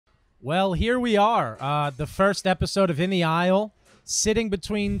Well, here we are, the first episode of In the Aisle, sitting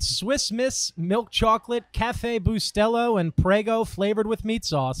between Swiss Miss Milk Chocolate, Cafe Bustelo, and Prego flavored with meat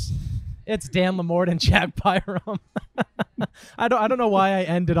sauce. It's Dan LaMorte and Jack Byram. I don't know why I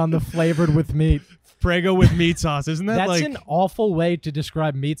ended on the flavored with meat. Prego with meat sauce, isn't that That's like... an awful way to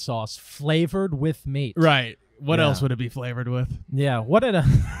describe meat sauce, flavored with meat. Right. What Yeah. else would it be flavored with? Yeah, what a...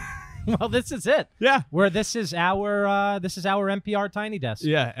 Well, this is it. Yeah. Where this is our NPR Tiny Desk.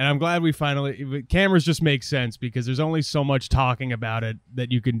 Yeah, and I'm glad we finally... Cameras just make sense because there's only so much talking about it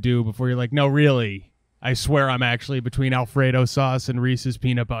that you can do before you're like, no, really, I swear I'm actually between Alfredo sauce and Reese's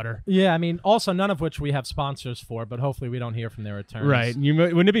peanut butter. Yeah, I mean, also none of which we have sponsors for, but hopefully we don't hear from their returns. Right.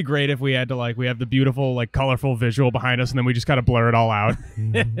 Wouldn't it be great if we had to, like, we have the beautiful, like, colorful visual behind us and then we just kind of blur it all out?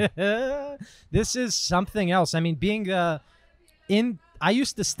 This is something else. I mean, I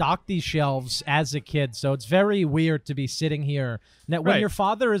used to stock these shelves as a kid, so it's very weird to be sitting here. Now, when Right. your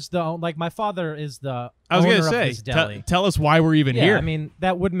father is my father is the I was owner going to of say, this deli. tell us why we're even Yeah, here. I mean,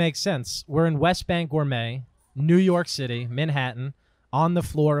 that would make sense. We're in West Bank Gourmet, New York City, Manhattan, on the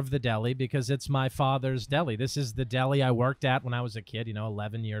floor of the deli because it's my father's deli. This is the deli I worked at when I was a kid,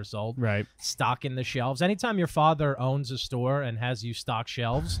 11 years old. Right. Stocking the shelves. Anytime your father owns a store and has you stock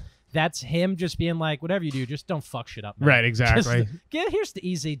shelves, that's him just being like, whatever you do, just don't fuck shit up, man. Right, exactly. Here's the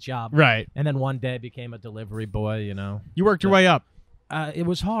easy job. Right. And then one day became a delivery boy, You worked your way up. It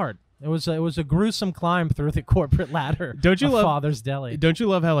was hard. It was a gruesome climb through the corporate ladder. Don't you of love Father's Deli? Don't you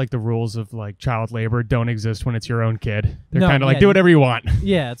love how, like, the rules of, like, child labor don't exist when it's your own kid? They're No, kind of like, yeah, do whatever you want.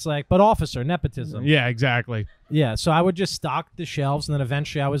 Yeah, it's like, but officer, nepotism. Yeah, exactly. Yeah, so I would just stock the shelves, and then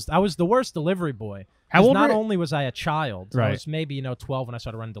eventually I was the worst delivery boy. How 'Cause old not were you? only was I a child, I Right. was maybe 12 when I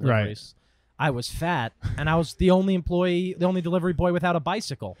started running deliveries. I was fat, and I was the only delivery boy without a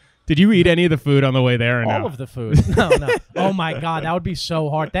bicycle. Did you eat any of the food on the way there or All no? of the food. No. Oh, my God. That would be so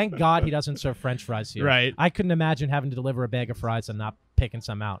hard. Thank God he doesn't serve French fries here. Right. I couldn't imagine having to deliver a bag of fries and not picking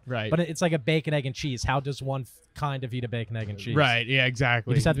some out. Right. But it's like a bacon, egg, and cheese. How does one kind of eat a bacon, egg, and cheese? Right, yeah,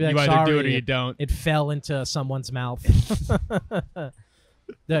 exactly. You just have to be like, you either sorry, do it or you don't. It fell into someone's mouth. I'm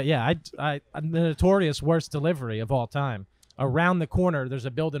the notorious worst delivery of all time. Around the corner, there's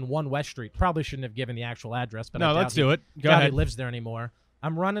a building 1 West Street. Probably shouldn't have given the actual address, but No, let's do it. Go doubt ahead. he lives there anymore.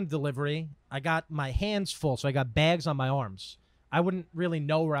 I'm running delivery. I got my hands full, so I got bags on my arms. I wouldn't really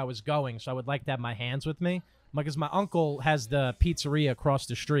know where I was going, so I would like to have my hands with me. Because my uncle has the pizzeria across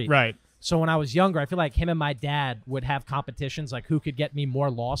the street. Right. So when I was younger, I feel like him and my dad would have competitions, like who could get me more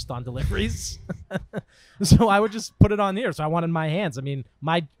lost on deliveries. So I would just put it on here. So I wanted my hands. I mean,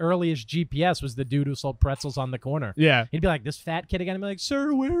 my earliest GPS was the dude who sold pretzels on the corner. Yeah. He'd be like, this fat kid again. I'd be like,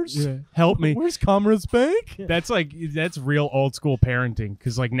 sir, Help me. where's Commerce Bank? That's real old school parenting.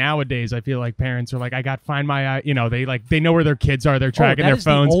 Because like nowadays, I feel like parents are like, I got Find My Eye. They know where their kids are. They're tracking their That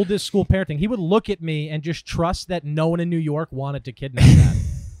phones. is the oldest school parenting. He would look at me and just trust that no one in New York wanted to kidnap that.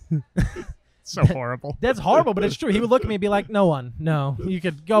 So horrible. That's horrible, but it's true. He would look at me and be like, no, you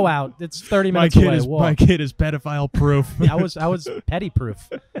could go out. It's 30 minutes away. My kid is pedophile proof. Yeah, I was petty proof.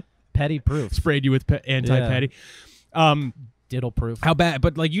 Petty proof. Sprayed you with anti-petty. Diddle proof. How bad?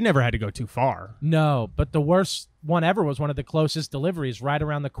 But like you never had to go too far. No, but the worst one ever was one of the closest deliveries right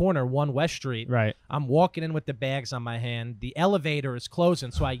around the corner, 1 West Street. Right. I'm walking in with the bags on my hand. The elevator is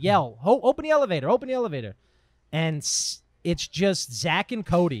closing, so I yell, open the elevator, open the elevator. And it's just Zach and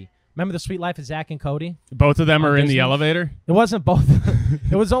Cody. Remember The Sweet Life of Zach and Cody? Both of them are in Disney? the elevator? It wasn't both.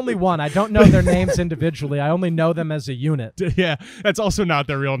 It was only one. I don't know their names individually. I only know them as a unit. Yeah, that's also not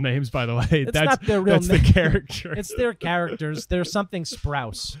their real names, by the way. It's not their real That's name. the character. It's their characters. They're something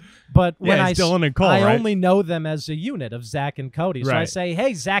Sprouse. But when Yeah, it's Dylan and Cole, I right? only know them as a unit of Zach and Cody. So I Right. say,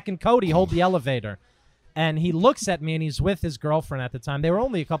 hey, Zach and Cody, hold the elevator. And he looks at me, and he's with his girlfriend at the time. They were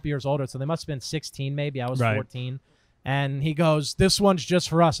only a couple years older, so they must have been 16 maybe. I was Right. 14. And he goes, this one's just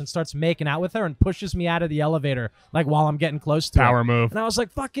for us, and starts making out with her and pushes me out of the elevator, like, while I'm getting close to Power her. move. And I was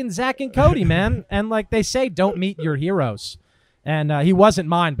like, fucking Zach and Cody, man. And, like, they say, don't meet your heroes. And he wasn't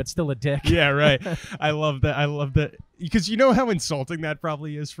mine, but still a dick. Yeah, right. I love that. Because you know how insulting that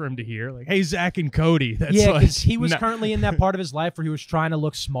probably is for him to hear? Like, hey, Zach and Cody. That's Yeah, like, because he was no- currently in that part of his life where he was trying to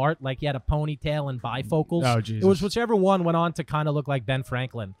look smart, like he had a ponytail and bifocals. Oh, Jesus. It was whichever one went on to kind of look like Ben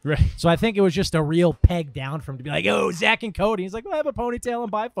Franklin. Right. So I think it was just a real peg down for him to be like, oh, Zach and Cody. He's like, well, I have a ponytail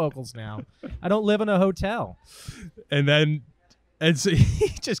and bifocals now. I don't live in a hotel. And so he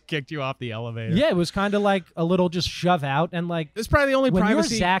just kicked you off the elevator. Yeah, it was kind of like a little just shove out. And like, It's probably the only when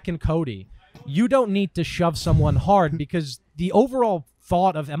privacy. you're Zach and Cody, you don't need to shove someone hard because the overall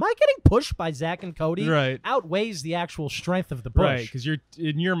thought of, am I getting pushed by Zach and Cody? Right. Outweighs the actual strength of the push. Right, because you're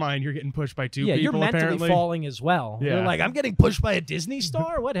in your mind you're getting pushed by two Yeah, people. you're mentally apparently. falling as well. Yeah. You're like, I'm getting pushed by a Disney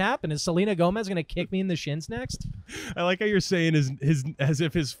star? What happened? Is Selena Gomez going to kick me in the shins next? I like how you're saying his as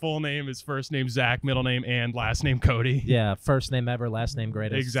if his full name is first name Zach, middle name and last name Cody. Yeah, first name ever, last name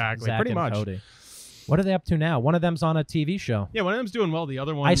greatest. Exactly, Zach pretty and much. Cody. What are they up to now? One of them's on a TV show. Yeah, one of them's doing well. The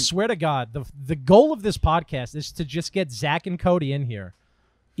other one, I swear to God, the goal of this podcast is to just get Zach and Cody in here.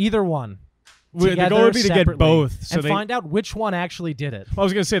 Either one. the goal would be to get separately, both, so and find out which one actually did it. I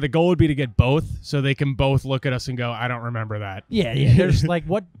was gonna say the goal would be to get both, so they can both look at us and go, "I don't remember that." Yeah. There's like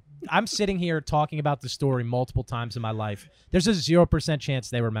what I'm sitting here talking about the story multiple times in my life. There's a 0% chance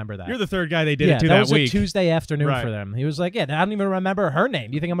they remember that. You're the third guy they did yeah, it to that that was week. a Tuesday afternoon Right. for them. He was like, "Yeah, I don't even remember her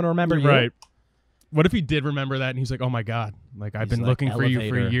name. You think I'm going to remember you?" Right. What if he did remember that and he's like, "Oh my God, like I've He's been like, looking for you for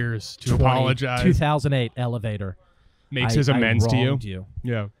elevator, years to apologize." 2008 elevator. Makes his amends to you. wronged you.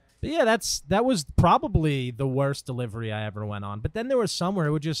 Yeah. But yeah, that was probably the worst delivery I ever went on. But then there was some where I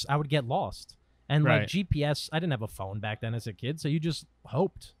would get lost. And like Right. GPS, I didn't have a phone back then as a kid, so you just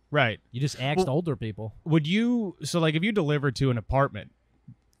hoped. Right. You just asked older people. Would you if you delivered to an apartment,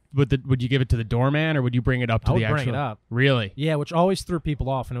 would you give it to the doorman or would you bring it up to I would the actual? bring it up. Really? Yeah, which always threw people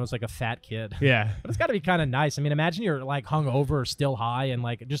off, and it was like a fat kid. Yeah. But it's got to be kind of nice. I mean, imagine you're like hungover or still high, and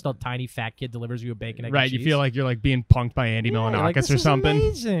like just a tiny fat kid delivers you a bacon, egg, Right. and You cheese. feel like you're like being punked by Andy Milonakis like, this or is something.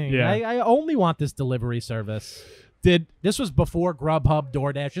 Amazing. Yeah. I only want this delivery service. This was before Grubhub,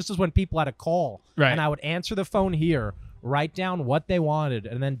 DoorDash. This is when people had a call, Right. and I would answer the phone here, write down what they wanted,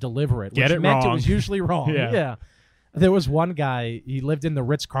 and then deliver it. Get which it meant wrong. It was usually wrong. Yeah. There was one guy. He lived in the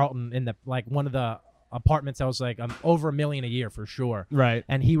Ritz-Carlton in the like one of the apartments that was like over $1 million a year for sure. Right.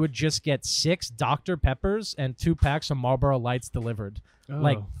 And he would just get 6 Dr. Peppers and 2 packs of Marlboro Lights delivered,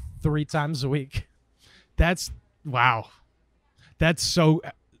 like 3 times a week. Wow. That's so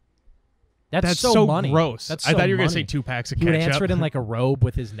money. gross. That's I so thought you were gonna money. say 2 packs of He would ketchup. answer it in like a robe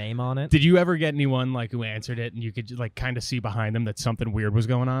with his name on it. Did you ever get anyone like who answered it and you could like kind of see behind them that something weird was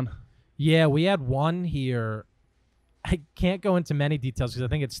going on? Yeah, we had one here. I can't go into many details because I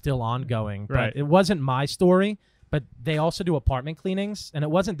think it's still ongoing. But Right. it wasn't my story, but they also do apartment cleanings. And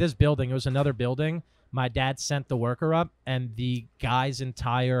it wasn't this building. It was another building. My dad sent the worker up, and the guy's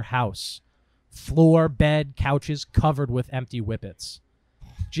entire house, floor, bed, couches, covered with empty whippets.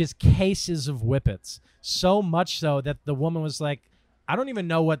 Just cases of whippets. So much so that the woman was like, I don't even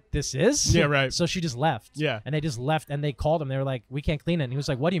know what this is. Yeah, right. So she just left. Yeah. And they just left, and they called him. They were like, we can't clean it. And he was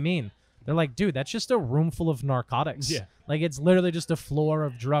like, what do you mean? They're like, dude, that's just a room full of narcotics. Yeah. Like, it's literally just a floor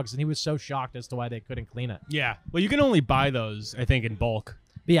of drugs. And he was so shocked as to why they couldn't clean it. Yeah. Well, you can only buy those, I think, in bulk.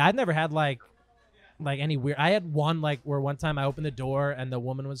 But yeah, I'd never had like any weird. I had one like where one time I opened the door and the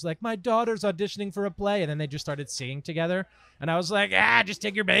woman was like, my daughter's auditioning for a play. And then they just started singing together. And I was like, just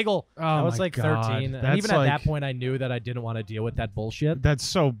take your bagel. Oh, I was my like God. 13. And That's even at like- that point, I knew that I didn't want to deal with that bullshit. That's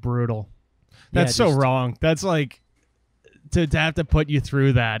so brutal. Yeah, That's so just- wrong. That's like to have to put you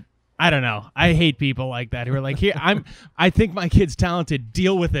through that. I don't know. I hate people like that who are like, here, I think my kid's talented.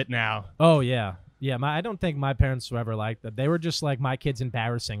 Deal with it now. Oh, yeah. Yeah, I don't think my parents were ever like that. They were just like, my kid's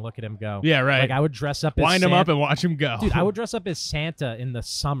embarrassing. Look at him go. Yeah, right. Like, I would dress up as Wind him Santa. up and watch him go. Dude, I would dress up as Santa in the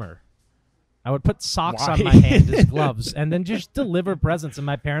summer. I would put socks Why? on my hand as gloves and then just deliver presents, and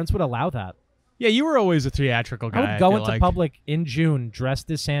my parents would allow that. Yeah, you were always a theatrical guy. I would go feel into like. public in June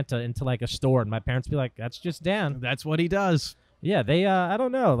dressed as Santa into like a store, and my parents would be like, that's just Dan. That's what he does. Yeah, they, I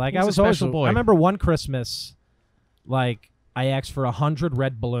don't know. Like, He's I a was always, special boy. I remember one Christmas, like, I asked for 100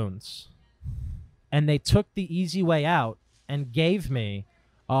 red balloons, and they took the easy way out and gave me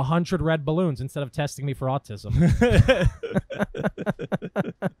 100 red balloons instead of testing me for autism.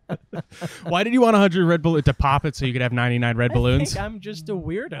 Why did you want 100 red balloons to pop it so you could have 99 red I balloons? think I'm just a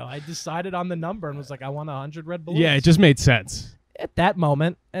weirdo. I decided on the number and was like, I want 100 red balloons. Yeah, it just made sense. At that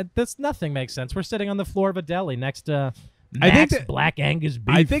moment, nothing makes sense. We're sitting on the floor of a deli next to I think Max that- Black Angus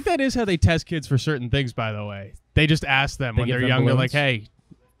beef. I think that is how they test kids for certain things, by the way. They just ask them They when give they're them young, they're balloons? like, hey,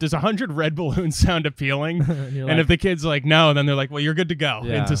 does 100 red balloons sound appealing? And you're And like- if the kid's like, no, then they're like, well, you're good to go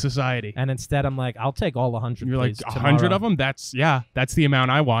Yeah. into society. And instead, I'm like, I'll take all 100. And you're like, please, 100 tomorrow. of them? That's the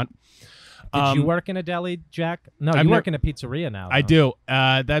amount I want. Did you work in a deli, Jack? No, I've you never- work in a pizzeria now. I though.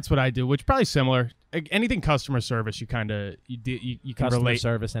 do. That's what I do, which probably similar. Anything customer service, you kind of you can Customer relate.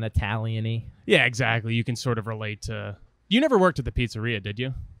 service and Italian-y. Yeah, exactly. You can sort of relate to. You never worked at the pizzeria, did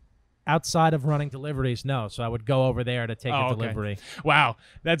you? Outside of running deliveries, no. So I would go over there to take a okay. delivery. Wow,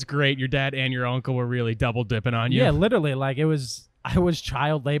 that's great. Your dad and your uncle were really double dipping on you. Yeah, literally. Like I was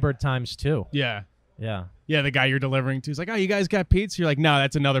child labor times 2. Yeah. Yeah. Yeah, the guy you're delivering to is like, oh, you guys got pizza? You're like, no,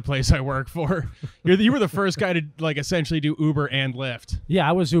 that's another place I work for. You were the first guy to like essentially do Uber and Lyft. Yeah,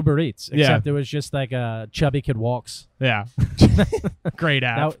 I was Uber Eats, except it was just like a Chubby Kid Walks. Yeah. Great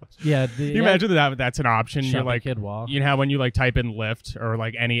app. Can you imagine that's an option? Chubby You're like, Kid Walk. you know how when you like type in Lyft or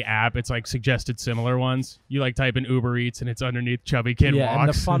like any app, it's like suggested similar ones. You like type in Uber Eats and it's underneath Chubby Kid Walks. And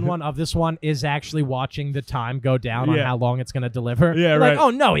the fun one of this one is actually watching the time go down on Yeah. how long it's going to deliver. Yeah, like, right. oh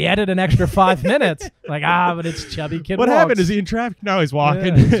no, he added an extra 5 minutes. Like, but it's Chubby Kid What Walks. happened? Is he in traffic? No, he's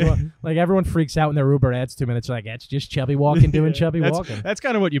walking. Yeah, like everyone freaks out when their Uber adds 2 minutes. Like, it's just Chubby walking doing Chubby walking. That's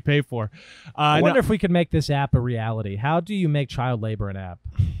kind of what you pay for. I wonder if we could make this app a reality. How do you make child labor an app?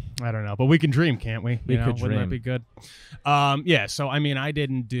 I don't know, but we can dream, can't we? We could Wouldn't that dream. be good? Yeah. So I mean, I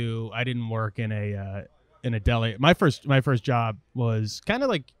didn't work in a deli. My first job was kind of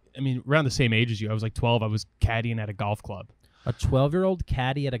like, I mean, around the same age as you. I was like 12. I was caddying at a golf club. A 12-year-old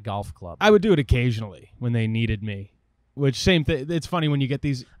caddy at a golf club. I would do it occasionally when they needed me. Which same thing. It's funny when you get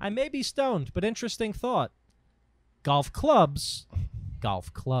these. I may be stoned, but interesting thought. Golf clubs.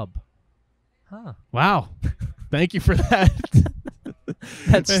 Golf club. Huh. Wow. Thank you for that.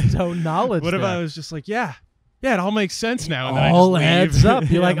 That's stone knowledge. What if there. I was just like, yeah, it all makes sense now. And then I All just adds leave. up.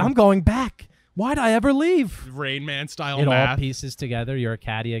 You're Yeah, like, I'm going back. Why'd I ever leave? Rain Man style It all math. pieces together. You're a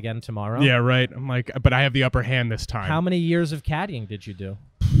caddy again tomorrow. Yeah, right. I'm like, but I have the upper hand this time. How many years of caddying did you do?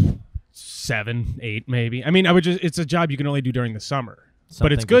 7, 8, maybe. I mean, it's a job you can only do during the summer.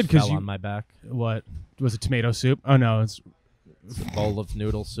 But it's Something good just because fell on my back. What was it? Tomato soup? Oh no, it's A bowl of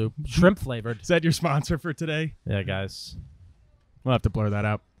noodle soup, shrimp flavored. is that your sponsor for today? Yeah, guys. We'll have to blur that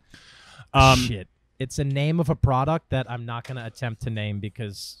out. Shit. It's a name of a product that I'm not going to attempt to name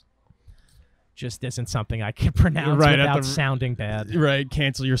because just isn't something I can pronounce Right, without sounding bad. Right,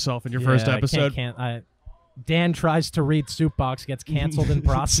 cancel yourself in your first I episode. Dan tries to read Soupbox, gets canceled in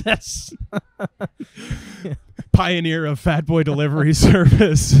process. Pioneer of Fat Boy delivery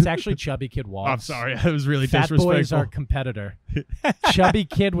service. It's actually Chubby Kid Walks. I'm sorry, I was really Fat disrespectful. Boy's our competitor. Chubby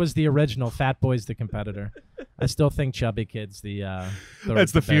Kid was the original. Fat Boy's the competitor. I still think Chubby Kid's the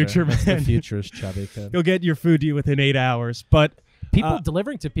That's the better. future, That's man. the future is Chubby Kid. You'll get your food to you within 8 hours, but People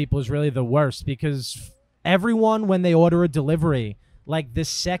delivering to people is really the worst because everyone, when they order a delivery, like the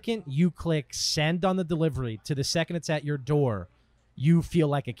second you click send on the delivery to the second it's at your door, you feel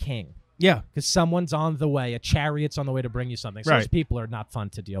like a king. yeah. Because someone's on the way, a chariot's on the way to bring you something. So Right. those people are not fun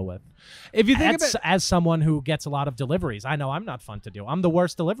to deal with. If you think about As someone who gets a lot of deliveries, I know I'm not fun to deal. I'm the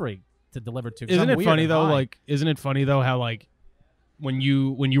worst delivery to deliver to. 'Cause Isn't I'm it weird funny and though? high. Like, isn't it funny though how like when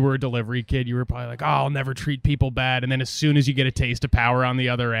you were a delivery kid, you were probably like, oh, I'll never treat people bad, and then as soon as you get a taste of power on the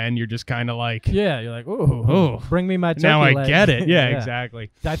other end, you're just kind of like, yeah, you're like, ooh, Ooh. bring me my turkey now I leg. get it. Yeah, exactly.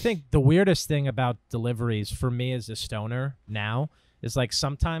 I think the weirdest thing about deliveries for me as a stoner now is like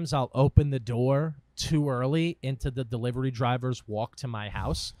sometimes I'll open the door too early into the delivery driver's walk to my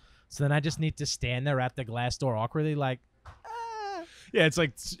house. So then I just need to stand there at the glass door awkwardly like, Yeah, it's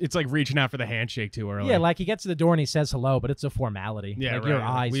like reaching out for the handshake too early. yeah, like he gets to the door and he says hello, but it's a formality. Yeah, like right. your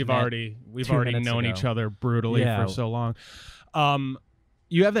eyes We've met already 2 minutes known ago. each other brutally Yeah. for so long.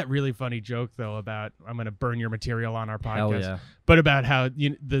 You have that really funny joke though about I'm going to burn your material on our podcast, Hell yeah. but about how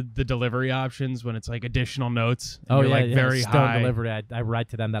the delivery options when it's like additional notes. And Oh you're yeah, like yeah. very Stone high. delivery. I write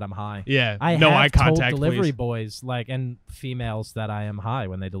to them that I'm high. Yeah, I no have eye contact, told delivery please. boys like and females that I am high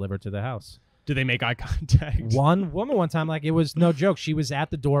when they deliver to the house. Do they make eye contact? One woman one time, like it was no joke. She was at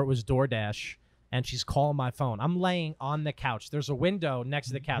the door. It was DoorDash, and she's calling my phone. I'm laying on the couch. There's a window next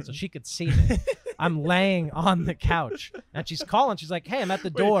to the couch, so she could see me. I'm laying on the couch, and she's calling. She's like, "Hey, I'm at the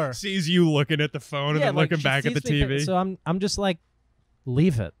door." Sees you looking at the phone and then like, looking she back at the sees me, TV. So I'm just like,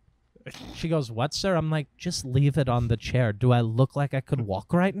 leave it. She goes, "What, sir?" I'm like, "Just leave it on the chair. Do I look like I could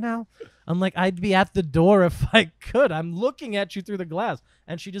walk right now?" I'm like, "I'd be at the door if I could. I'm looking at you through the glass."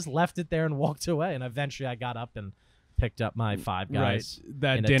 And she just left it there and walked away. And eventually I got up and picked up my Five Guys. Right.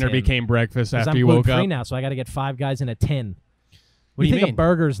 That in a dinner tin. became breakfast 'Cause after I'm you woke gluten-free up. now, so I got to get Five Guys in a tin. What do you think mean? a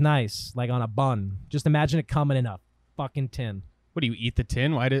burger's nice, like on a bun? Just imagine it coming in a fucking tin. What do you eat the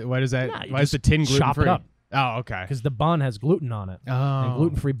tin? Why does that? Nah, you why is the just tin gluten chop it free? up. Oh, okay. Because the bun has gluten on it. Oh, And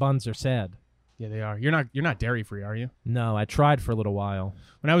gluten-free buns are sad. Yeah, they are. You're not dairy free, are you? No, I tried for a little while.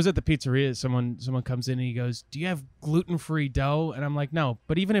 When I was at the pizzeria, someone comes in and he goes, "Do you have gluten-free dough?" And I'm like, "No."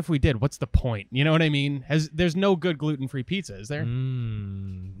 But even if we did, what's the point? You know what I mean? There's no good gluten-free pizza, is there?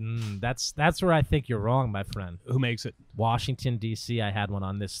 That's where I think you're wrong, my friend. Who makes it? Washington D.C. I had one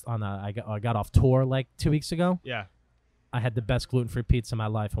I got off tour like 2 weeks ago. Yeah. I had the best gluten-free pizza of my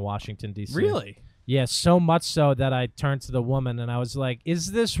life in Washington D.C. Really? Yeah, so much so that I turned to the woman and I was like,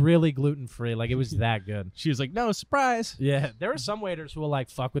 "Is this really gluten-free?" Like, it was that good. She was like, "No, surprise." Yeah, there are some waiters who will like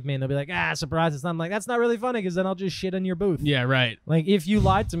fuck with me and they'll be like, surprise. It's not. I'm like, that's not really funny because then I'll just shit in your booth. Yeah, right. Like, if you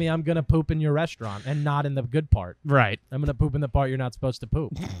lied to me, I'm going to poop in your restaurant and not in the good part. Right. I'm going to poop in the part you're not supposed to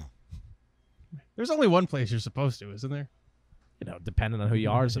poop. There's only one place you're supposed to, isn't there? You know, depending on who you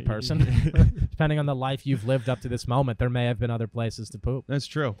are as a person, depending on the life you've lived up to this moment, there may have been other places to poop. That's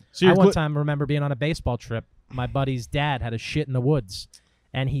true. So I one time remember being on a baseball trip. My buddy's dad had a shit in the woods,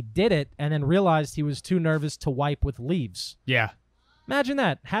 and he did it and then realized he was too nervous to wipe with leaves. Yeah. Imagine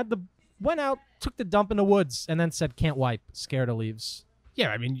that. Went out, took the dump in the woods, and then said, "Can't wipe, scared of leaves." Yeah,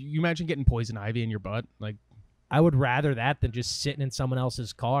 I mean, you imagine getting poison ivy in your butt. Like, I would rather that than just sitting in someone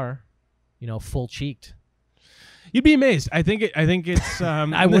else's car, full cheeked. you'd be amazed. I think it's.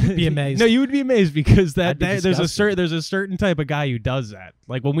 I wouldn't be amazed. No, you would be amazed because That'd be there's a certain type of guy who does that.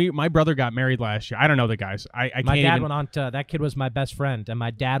 Like when my brother got married last year. I don't know the guys. My dad went on to that kid was my best friend, and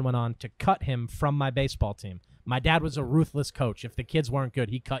my dad went on to cut him from my baseball team. My dad was a ruthless coach. If the kids weren't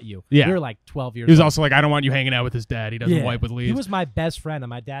good, he cut you. Yeah. We were like 12 years old. He was also like, I don't want you hanging out with his dad. He doesn't wipe with leaves. He was my best friend, and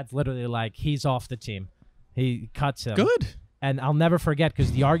my dad's literally like, he's off the team. He cuts him. Good. And I'll never forget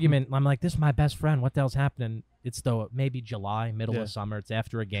because the argument, I'm like, this is my best friend. What the hell's happening? It's maybe July, middle of summer. It's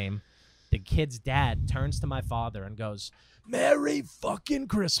after a game. The kid's dad turns to my father and goes, "Merry fucking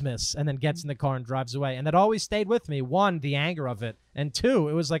Christmas," and then gets in the car and drives away. And that always stayed with me. One, the anger of it, and two,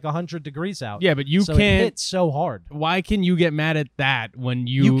 it was like 100 degrees out. Yeah, but you so can't. It hit so hard. Why can you get mad at that when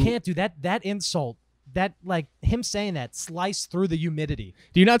you can't do that? That insult, that like him saying that, sliced through the humidity.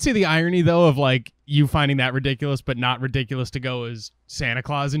 Do you not see the irony though of like you finding that ridiculous, but not ridiculous to go as Santa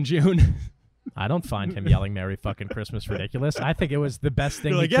Claus in June? I don't find him yelling "Merry fucking Christmas" ridiculous. I think it was the best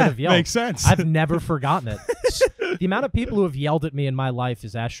thing he could have yelled. Makes sense. I've never forgotten it. The amount of people who have yelled at me in my life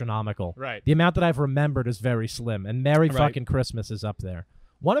is astronomical. Right. The amount that I've remembered is very slim, and "Merry fucking Christmas" is up there.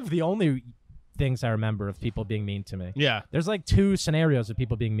 One of the only things I remember of people being mean to me. Yeah. There's like two scenarios of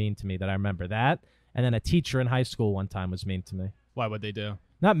people being mean to me that I remember. That, and then a teacher in high school one time was mean to me. Why would they do?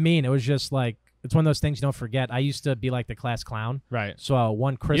 Not mean. It was just like, it's one of those things you don't forget. I used to be like the class clown. Right. So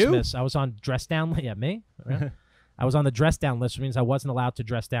one Christmas, I was on dress down. Yeah, me? Yeah. I was on the dress down list, which means I wasn't allowed to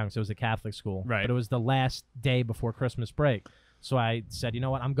dress down because it was a Catholic school. Right. But it was the last day before Christmas break. So I said, you know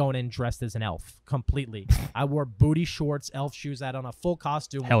what? I'm going in dressed as an elf completely. I wore booty shorts, elf shoes. I had on a full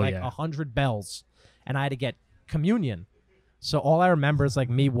costume with like 100 bells. And I had to get communion. So all I remember is like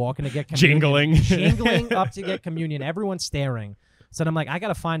me walking to get communion. Jingling up to get communion. Everyone staring. So I'm like, I got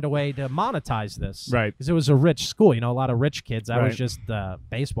to find a way to monetize this. Right. Because it was a rich school, a lot of rich kids. I was just a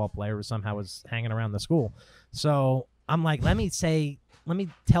baseball player who somehow was hanging around the school. So I'm like, let me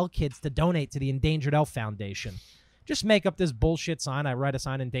tell kids to donate to the Endangered Elf Foundation. Just make up this bullshit sign. I write a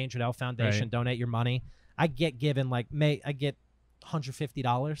sign, Endangered Elf Foundation, donate your money. I get given I get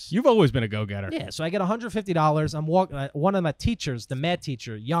 $150. You've always been a go-getter. Yeah, so I get $150. I'm walking. One of my teachers, the med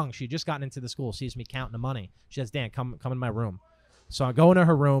teacher, young, she just gotten into the school, sees me counting the money. She says, "Dan, come in my room." So I go into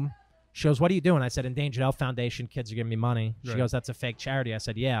her room. She goes, "What are you doing?" I said, "Endangered Elf Foundation. Kids are giving me money." She goes, "That's a fake charity." I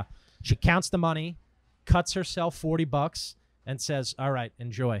said, "Yeah." She counts the money, cuts herself $40, and says, "All right,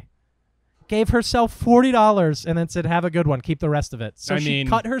 enjoy." Gave herself $40 and then said, "Have a good one. Keep the rest of it." So she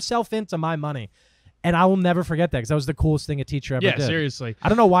cut herself into my money. And I will never forget that because that was the coolest thing a teacher ever did. Yeah, seriously. I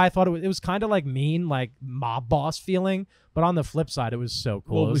don't know why I thought it was kind of like mean, like mob boss feeling. But on the flip side, it was so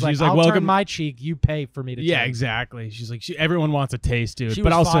cool. Well, it was she's like, I'll welcome turn my cheek, you pay for me to Yeah, turn. exactly. She's like, everyone wants a taste, dude. She but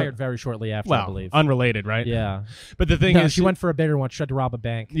was also, fired very shortly after, I believe. Unrelated, right? Yeah. But the thing is, she went for a bigger one. She tried to rob a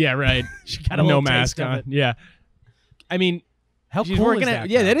bank. Yeah, right. She got a no little mask taste of on. it. Yeah. I mean, how she's cool working is at that?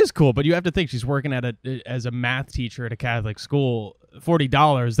 yeah, though? that is cool. But you have to think she's working as a math teacher at a Catholic school.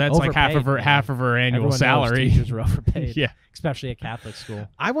 $40. That's like half of her annual Everyone salary. Knows teachers are overpaid. Yeah, especially at Catholic school.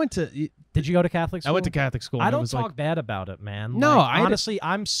 I went to. Did you go to Catholic school? I went to Catholic school. I and don't it was talk bad about it, man. No, like, honestly,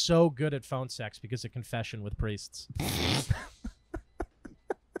 I'm so good at phone sex because of confession with priests.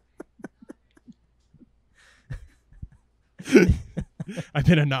 I've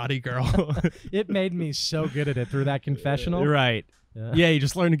been a naughty girl. It made me so good at it through that confessional. Right. Yeah, you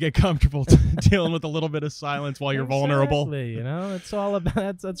just learn to get comfortable dealing with a little bit of silence while you're vulnerable. It's all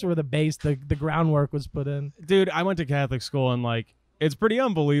about that's where the base, the groundwork was put in. Dude, I went to Catholic school and like it's pretty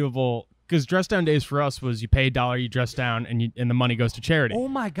unbelievable because dress down days for us was you pay $1, you dress down, and the money goes to charity. Oh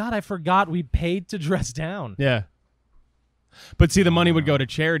my God, I forgot we paid to dress down. Yeah. But see, the money would go to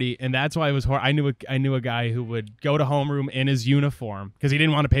charity, and that's why it was hard. I knew a guy who would go to homeroom in his uniform because he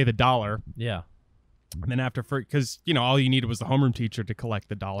didn't want to pay the $1. Yeah. And then because all you needed was the homeroom teacher to collect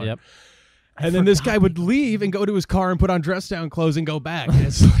the $1. Yep. And then this guy would leave and go to his car and put on dress down clothes and go back. And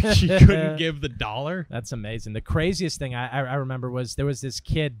it's like she couldn't give the $1. That's amazing. The craziest thing I remember was there was this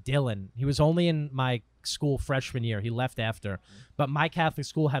kid, Dylan. He was only in my school freshman year. He left after. But my Catholic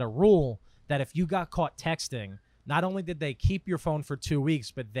school had a rule that if you got caught texting, not only did they keep your phone for 2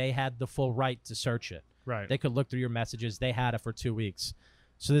 weeks, but they had the full right to search it. Right. They could look through your messages. They had it for 2 weeks.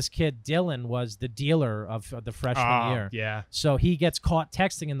 So this kid, Dylan, was the dealer of the freshman year. Yeah. So he gets caught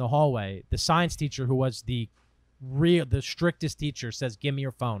texting in the hallway. The science teacher, who was the strictest teacher, says, "Give me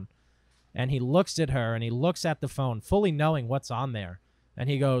your phone." And he looks at her, and he looks at the phone, fully knowing what's on there. And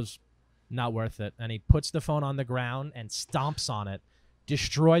he goes, "Not worth it." And he puts the phone on the ground and stomps on it,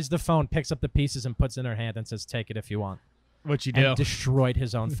 destroys the phone, picks up the pieces, and puts it in her hand and says, "Take it if you want." What you do? And destroyed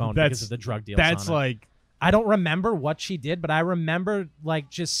his own phone because of the drug deals. That's on it. like... I don't remember what she did, but I remember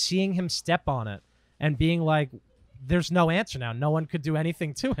like just seeing him step on it and being like, "There's no answer now. No one could do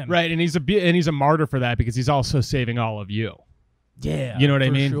anything to him." Right, and he's a martyr for that because he's also saving all of you. Yeah, You know what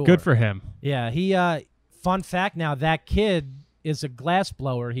I mean? sure. Good for him. Yeah, he. Fun fact: now that kid is a glass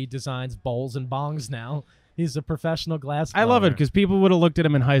blower. He designs bowls and bongs now. He's a professional glass blower. I love it because people would have looked at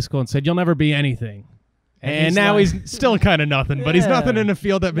him in high school and said, "You'll never be anything." And now like, he's still kind of nothing, but he's nothing in a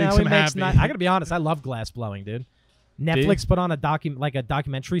field that makes him happy. I gotta be honest, I love glass blowing, dude. Netflix put on a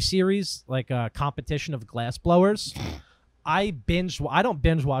documentary series, like a competition of glass blowers. I don't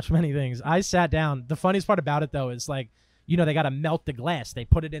binge watch many things. I sat down. The funniest part about it though is like, you know, they gotta melt the glass. They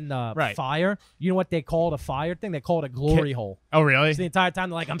put it in the fire. You know what they call it, a fire thing? They call it a glory hole. Oh, really? So the entire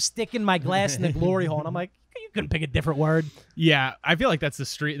time they're like, "I'm sticking my glass in the glory hole," and I'm like, you couldn't pick a different word. Yeah, I feel like that's the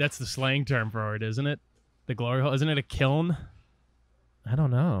slang term for it, isn't it? The glory hole, isn't it a kiln? I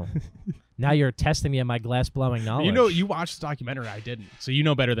don't know. Now you're testing me on my glass blowing knowledge. You know, you watched the documentary. I didn't, so you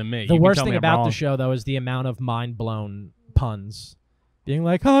know better than me. The worst thing about the show, though, is the amount of mind blown puns. Being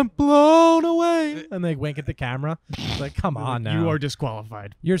like, "I'm blown away," and they wink at the camera. It's like, come on now. You are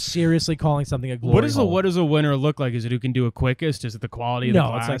disqualified. You're seriously calling something a glory hole. What does a winner look like? Is it who can do it quickest? Is it the quality of the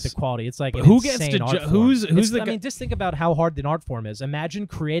glass? No, it's like the quality. It's like who gets to who's the? I mean, just think about how hard the art form is. Imagine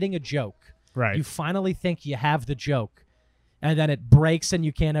creating a joke. Right. You finally think you have the joke, and then it breaks and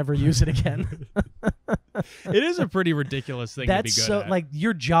you can't ever use it again. It is a pretty ridiculous thing to be good at. Like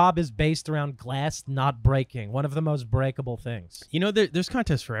your job is based around glass not breaking, one of the most breakable things. You know, there's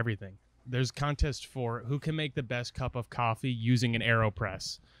contests for everything. There's contests for who can make the best cup of coffee using an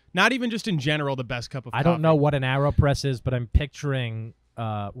AeroPress. Not even just in general the best cup of coffee. I don't know what an AeroPress is, but I'm picturing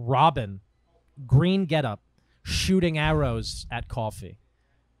Robin, green getup, shooting arrows at coffee.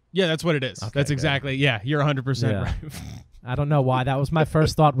 Yeah, that's what it is. Okay, that's exactly. Yeah, you're 100% right. I don't know why. That was my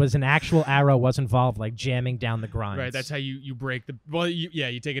first thought, was an actual arrow was involved, like jamming down the grinds. Right, that's how you break the... Well,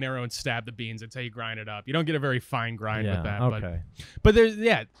 you take an arrow and stab the beans. That's how you grind it up. You don't get a very fine grind with that. Okay. But there's...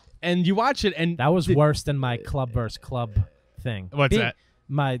 Yeah, and you watch it and... That was worse than my club versus club thing. What's that?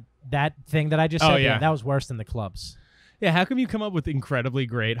 That thing that I just said, yeah. That was worse than the clubs. Yeah, how come you come up with incredibly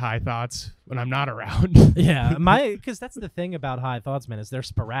great high thoughts when I'm not around? Yeah, because that's the thing about high thoughts, man, is they're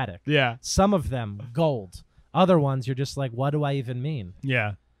sporadic. Yeah. Some of them, gold. Other ones, you're just like, what do I even mean?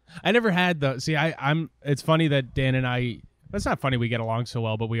 Yeah. I never had the... See, it's funny that Dan and I... It's not funny we get along so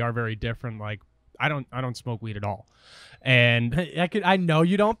well, but we are very different. Like, I don't smoke weed at all. And... I know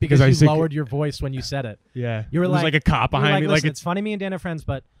you don't because you lowered your voice when you said it. Yeah. You were like... There's like a cop behind me. Like, it's funny me and Dan are friends,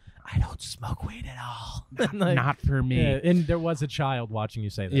 but... I don't smoke weed at all. Not for me. Yeah, and there was a child watching you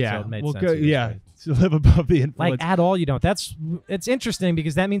say that, so it made sense. To live above the influence. Like, at all you don't. It's interesting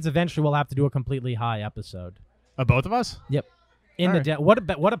because that means eventually we'll have to do a completely high episode. Both of us? Yep. In the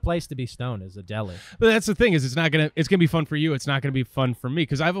what a place to be stoned is a deli. But that's the thing, is it's gonna be fun for you. It's not gonna be fun for me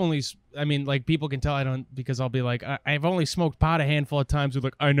because like people can tell I don't, because I'll be like, I've only smoked pot a handful of times. They're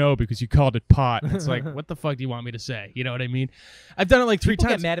like, I know because you called it pot. And it's like, what the fuck do you want me to say? You know what I mean? I've done it like three times.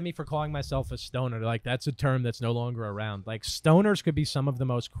 People get mad at me for calling myself a stoner. They're like, that's a term that's no longer around. Like, stoners could be some of the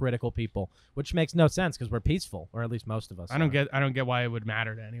most critical people, which makes no sense because we're peaceful, or at least most of us. I don't get why it would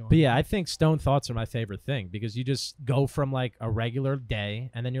matter to anyone. But yeah, I think stone thoughts are my favorite thing because you just go from like a regular day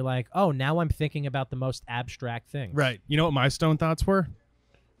and then you're like, oh, now I'm thinking about the most abstract things. Right. You know what my stone thoughts were?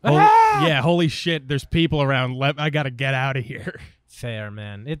 Yeah, holy shit, there's people around. I got to get out of here. Fair,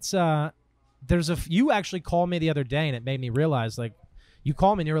 man. It's you actually called me the other day and it made me realize, like, you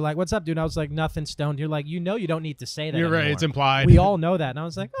called me and you were like, what's up, dude? And I was like, nothing, stoned. You're like, you don't need to say that You're anymore. right, it's implied. We all know that. And I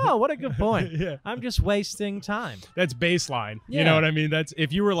was like, oh, what a good point. Yeah. I'm just wasting time. That's baseline. Yeah. You know what I mean? That's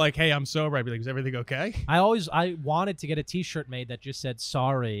if you were like, hey, I'm sober, I'd be like, is everything okay? I wanted to get a t-shirt made that just said,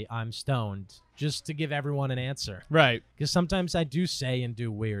 sorry, I'm stoned, just to give everyone an answer. Right. Because sometimes I do say and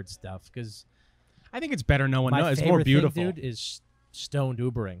do weird stuff. Because I think it's better no one knows. My It's more favorite beautiful. thing, dude, is stoned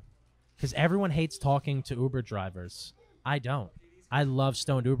Ubering. because everyone hates talking to Uber drivers. I don't. I love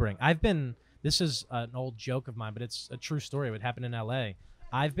stoned Ubering. This is an old joke of mine, but it's a true story. It would happen in L.A.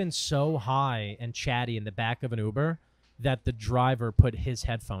 I've been so high and chatty in the back of an Uber that the driver put his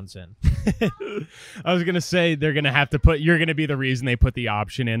headphones in. I was going to say you're going to be the reason they put the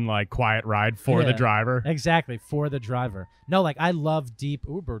option in, like, quiet ride for the driver. Exactly, for the driver. No, like, I love deep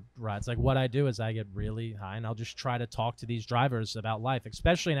Uber rides. Like, what I do is I get really high, and I'll just try to talk to these drivers about life,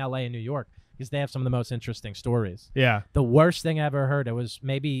 especially in L.A. and New York, because they have some of the most interesting stories. Yeah. The worst thing I ever heard, it was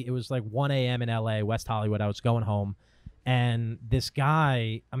like 1 a.m. in L.A., West Hollywood. I was going home, and this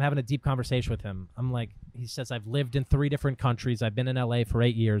guy, I'm having a deep conversation with him. I'm like, he says, I've lived in 3 different countries. I've been in L.A. for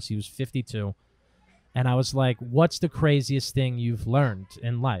 8 years. He was 52. And I was like, what's the craziest thing you've learned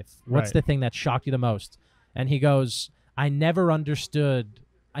in life? What's the thing that shocked you the most? And he goes, I never understood.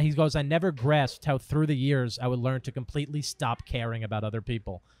 He goes, I never grasped how through the years I would learn to completely stop caring about other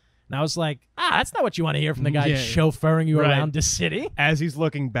people. And I was like, that's not what you want to hear from the guy chauffeuring you around the city. As he's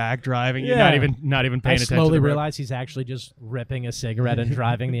looking back, driving, you're not even paying attention. I slowly realize he's actually just ripping a cigarette and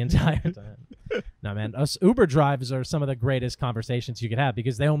driving the entire time. No, man. Us Uber drives are some of the greatest conversations you could have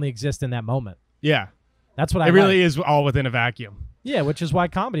because they only exist in that moment. Yeah. That's what it really is all within a vacuum. Yeah, which is why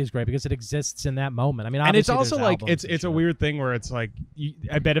comedy is great because it exists in that moment. I mean, and it's also like it's a weird thing where it's like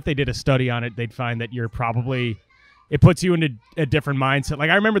I bet if they did a study on it, they'd find that you're probably it puts you into a different mindset. Like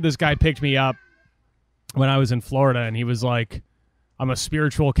I remember this guy picked me up when I was in Florida, and he was like, "I'm a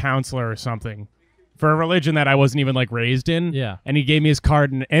spiritual counselor or something." For a religion that I wasn't even like raised in. Yeah. And he gave me his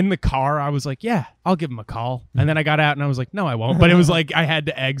card, and in the car I was like, yeah, I'll give him a call. And then I got out and I was like, no, I won't. But it was like I had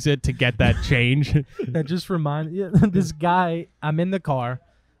to exit to get that change. That just reminded this guy, I'm in the car.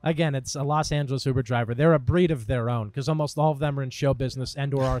 Again, it's a Los Angeles Uber driver. They're a breed of their own because almost all of them are in show business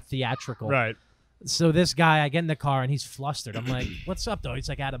and or are theatrical. Right. So this guy, I get in the car and he's flustered. I'm like, what's up, though? He's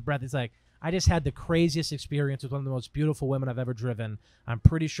like out of breath. He's like, I just had the craziest experience with one of the most beautiful women I've ever driven. I'm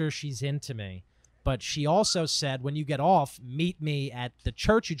pretty sure she's into me. But she also said, when you get off, meet me at the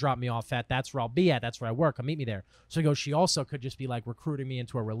church you dropped me off at. That's where I'll be at. That's where I work. Come meet me there. So he goes, she also could just be like recruiting me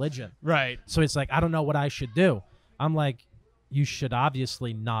into a religion. Right. So it's like, I don't know what I should do. I'm like, you should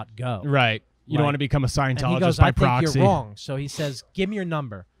obviously not go. Right. You don't want to become a Scientologist and he goes, by I proxy. think you're wrong. So he says, give me your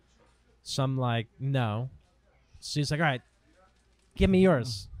number. So I'm like, no. So he's like, all right, give me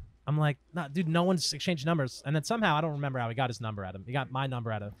yours. I'm like, nah, dude, no one's exchanged numbers. And then somehow, I don't remember how he got his number out of him. He got my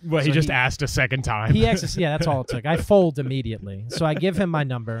number out of him. Well, so he just asked a second time. He asked, yeah, that's all it took. I fold immediately. So I give him my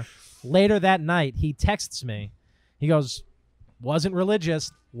number. Later that night, he texts me. He goes, wasn't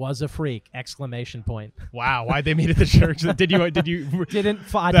religious, was a freak, exclamation point. Wow, why'd they meet at the church? Did you? I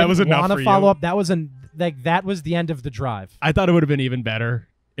didn't want to follow up. That was that was the end of the drive. I thought it would have been even better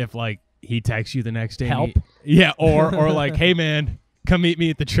if like he texts you the next day. Help. Or like, hey man, come meet me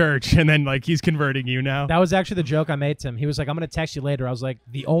at the church, and then like he's converting you now. That was actually the joke I made to him. He was like, I'm going to text you later. I was like,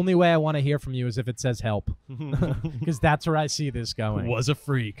 the only way I want to hear from you is if it says help. Because that's where I see this going. Was a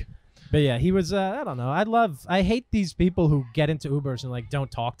freak. But yeah, he was, I don't know. I hate these people who get into Ubers and like,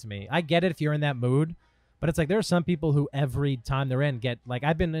 don't talk to me. I get it if you're in that mood. But it's like there are some people who every time they're in get, like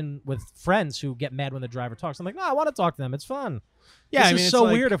I've been in with friends who get mad when the driver talks. I'm like, no, I want to talk to them. It's fun. Yeah, I mean, it's so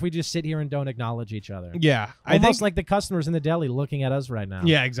weird if we just sit here and don't acknowledge each other. Yeah. Almost like the customers in the deli looking at us right now.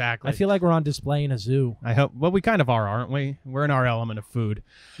 Yeah, exactly. I feel like we're on display in a zoo. I hope. Well, we kind of are, aren't we? We're in our element of food.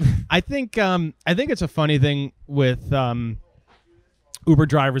 I think it's a funny thing with Uber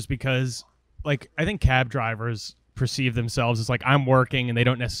drivers because, like, I think cab drivers perceive themselves as like, I'm working, and they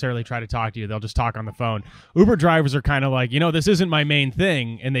don't necessarily try to talk to you. They'll just talk on the phone. Uber drivers are kind of like, this isn't my main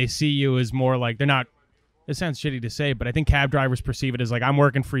thing, and they see you as more like they're not. It sounds shitty to say, but I think cab drivers perceive it as like, I'm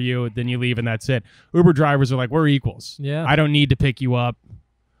working for you, then you leave and that's it. Uber drivers are like, we're equals. Yeah. I don't need to pick you up.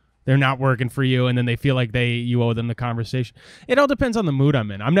 They're not working for you, and then they feel like you owe them the conversation. It all depends on the mood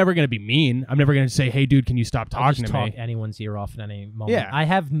I'm in. I'm never going to be mean. I'm never going to say, hey, dude, can you stop talking to me? Talk anyone's ear off at any moment. Yeah. I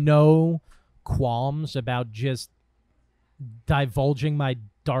have no qualms about just divulging my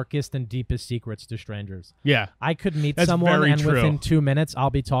darkest and deepest secrets to strangers. Yeah. I could meet That's someone very and true. within 2 minutes I'll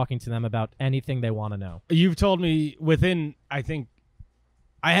be talking to them about anything they want to know. You've told me I think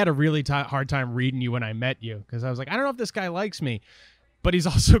I had a really hard time reading you when I met you because I was like, I don't know if this guy likes me, but he's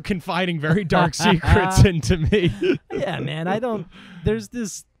also confiding very dark secrets into me. Yeah, man.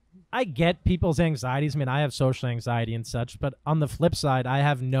 I get people's anxieties. I mean, I have social anxiety and such, but on the flip side, I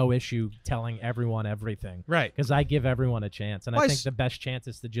have no issue telling everyone everything. Right. Because I give everyone a chance. And I think the best chance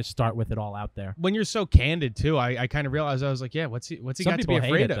is to just start with it all out there. When you're so candid, too, I kind of realized, I was like, yeah, what's he got to be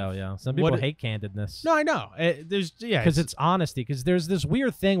afraid of? Though, yeah. Some people hate candidness. No, I know. Because it's honesty. Because there's this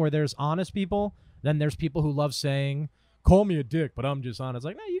weird thing where there's honest people, then there's people who love saying call me a dick, but I'm just honest.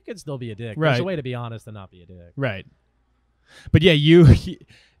 Like, no, you can still be a dick. Right. There's a way to be honest and not be a dick. Right. But yeah,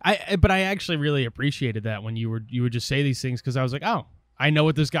 but I actually really appreciated that when you would just say these things, because I was like, oh, I know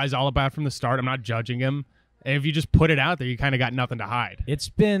what this guy's all about from the start. I'm not judging him. And if you just put it out there, you kind of got nothing to hide. It's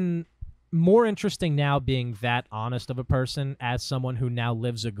been more interesting now being that honest of a person as someone who now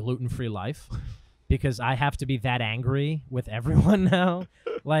lives a gluten-free life, because I have to be that angry with everyone now.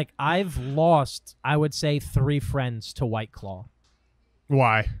 Like, I've lost, I would say, 3 friends to White Claw.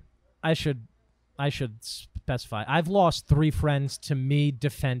 Why? I should specify. I've lost 3 friends to me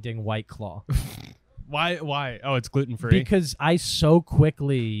defending White Claw. Why? Oh, it's gluten-free. Because I so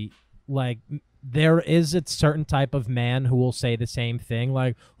quickly, like, there is a certain type of man who will say the same thing,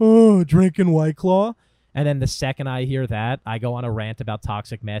 like, oh, drinking White Claw. And then the second I hear that, I go on a rant about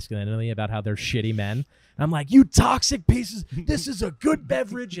toxic masculinity, about how they're shitty men. And I'm like, you toxic pieces, this is a good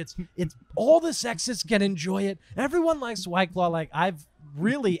beverage. It's all the sexists can enjoy it. Everyone likes White Claw. Like, I've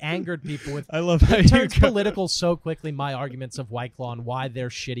really angered people with. I love how it turns political so quickly, my arguments of White Claw and why they're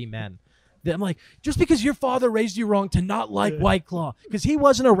shitty men. I'm like, just because your father raised you wrong to not like White Claw, because he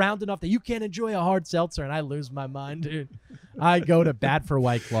wasn't around enough that you can't enjoy a hard seltzer, and I lose my mind, dude. I go to bat for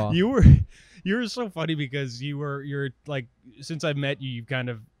White Claw. You were so funny because you're like, since I've met you, you've kind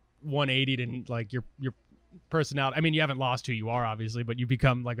of 180'd in like your personality. I mean, you haven't lost who you are, obviously, but you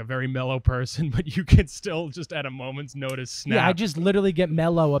become like a very mellow person, but you can still just at a moment's notice snap. Yeah, I just literally get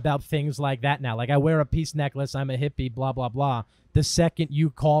mellow about things like that now. Like, I wear a peace necklace, I'm a hippie, blah, blah, blah. The second you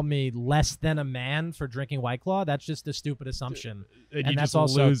call me less than a man for drinking White Claw, that's just a stupid assumption. And that's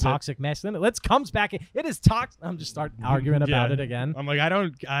also toxic masculinity. Let's comes back. It is toxic. I'm just start arguing about it again. I'm like,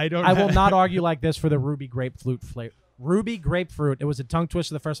 I will not argue like this for the ruby grapefruit flavor. Ruby grapefruit. It was a tongue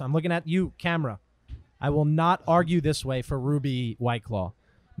twister the first time. I'm looking at you, camera. I will not argue this way for ruby White Claw.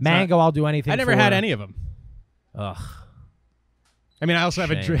 Mango, I'll do anything. I never had any of them. Ugh. I mean, I also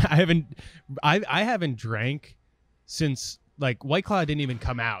haven't drank since. Like, White Claw didn't even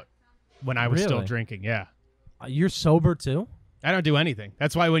come out when I was still drinking. Yeah. You're sober, too? I don't do anything.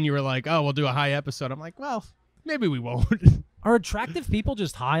 That's why when you were like, oh, we'll do a high episode, I'm like, well, maybe we won't. Are attractive people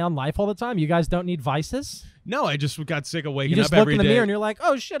just high on life all the time? You guys don't need vices? No, I just got sick of waking up every day. You just look in the mirror and you're like,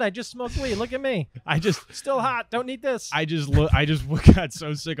 oh, shit, I just smoked weed. Look at me. Still hot. Don't need this. I just got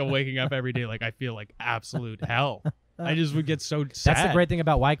so sick of waking up every day. Like, I feel like absolute hell. I just would get so sad. That's the great thing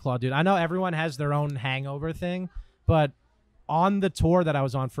about White Claw, dude. I know everyone has their own hangover thing, but on the tour that I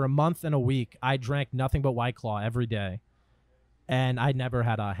was on for a month and a week, I drank nothing but White Claw every day, and I never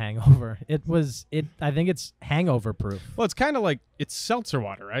had a hangover. I think it's hangover proof. Well, it's kind of like it's seltzer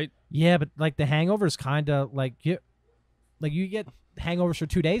water, right? Yeah, but like the hangover is kind of like you get hangovers for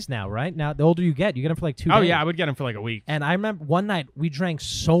 2 days now, right? Now the older you get them for like 2 days. Oh yeah, I would get them for like a week. And I remember one night we drank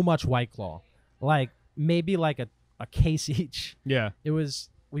so much White Claw, like maybe like a case each. Yeah.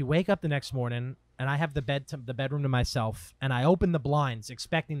 We wake up the next morning. And I have the bedroom to myself, and I open the blinds,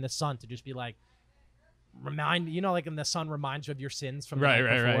 expecting the sun to just be like, like when the sun reminds you of your sins from the night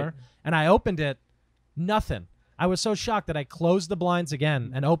before. Right. And I opened it, nothing. I was so shocked that I closed the blinds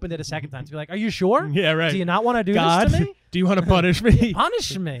again and opened it a second time to be like, "Are you sure? Yeah, right. Do you not want to do God, this to me? Do you want to punish me?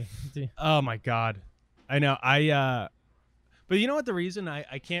 Punish me." Oh my God, I know. But you know what? The reason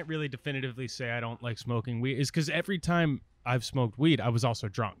I can't really definitively say I don't like smoking weed is because every time I've smoked weed, I was also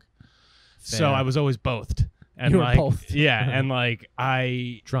drunk. Fair. So I was always both. And you were both. Yeah, and like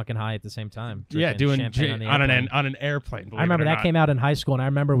drunk and high at the same time. Yeah, doing on an airplane. I remember that came out in high school, and I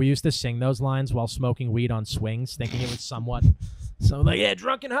remember we used to sing those lines while smoking weed on swings, thinking it was somewhat. So like, yeah,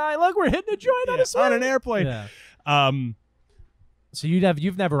 drunk and high. Look, we're hitting a joint on a swing. On an airplane. Yeah. So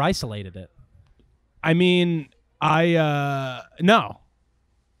you've never isolated it. I mean, no,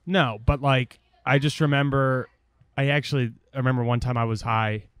 but like I just remember. I remember one time I was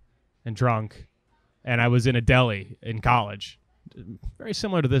high and drunk, and I was in a deli in college, very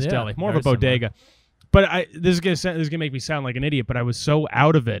similar to this deli, more of a bodega. Similar. But this is gonna make me sound like an idiot, but I was so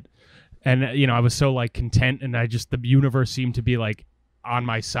out of it, and I was so like content, and the universe seemed to be like on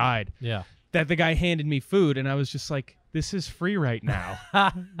my side. Yeah. That the guy handed me food, and I was just like, this is free right now.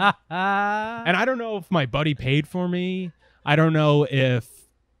 And I don't know if my buddy paid for me. I don't know if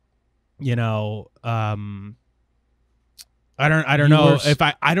I don't know if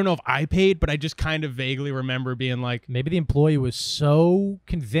I paid, but I just kind of vaguely remember being like, maybe the employee was so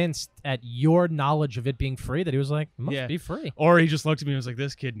convinced at your knowledge of it being free that he was like, it must be free. Or he just looked at me and was like,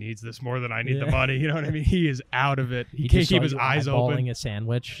 this kid needs this more than I need the money. You know what I mean? He is out of it. He can't keep his eyes open. A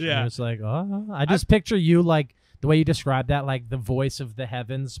sandwich. Yeah. And it's like, oh, I just picture you like the way you described that, like the voice of the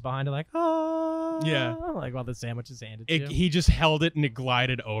heavens behind it, like, oh, yeah, like while the sandwich is handed to you. He just held it and it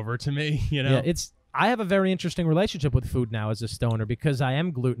glided over to me. Yeah, I have a very interesting relationship with food now as a stoner because I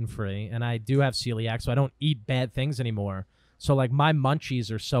am gluten-free and I do have celiac, so I don't eat bad things anymore. So, like, my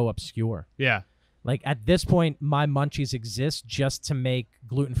munchies are so obscure. Yeah. Like, at this point, my munchies exist just to make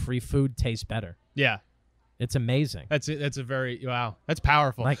gluten-free food taste better. Yeah. It's amazing. That's it. That's a very, wow. That's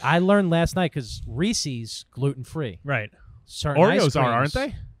powerful. Like, I learned last night because Reese's gluten-free. Right. Certain Oreos ice creams, aren't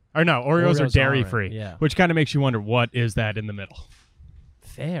they? Or no, Oreos are dairy-free, yeah. which kind of makes you wonder, what is that in the middle?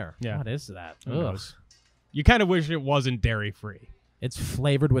 Fair. Yeah. What is that? Who Ugh. knows? You kind of wish it wasn't dairy-free. It's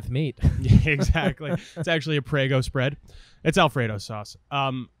flavored with meat. Yeah, exactly. It's actually a Prego spread. It's Alfredo sauce.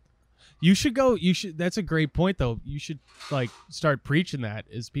 You should go. That's a great point, though. You should like start preaching that.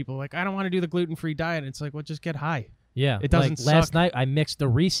 Is people like, I don't want to do the gluten-free diet. And it's like, well, just get high. Yeah, it doesn't like last suck. night I mixed the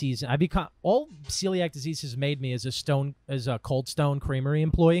Reese's. I become all celiac disease has made me as a Cold Stone Creamery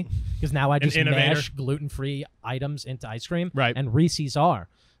employee because now I just mash gluten-free items into ice cream. Right. And Reese's are.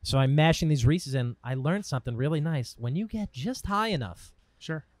 So I'm mashing these Reese's, and I learned something really nice. When you get just high enough,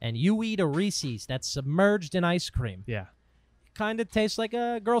 sure, and you eat a Reese's that's submerged in ice cream, yeah, it kind of tastes like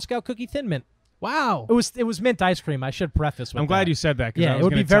a Girl Scout cookie Thin Mint. Wow. It was mint ice cream. I should preface with I'm glad that. you said that. Yeah, it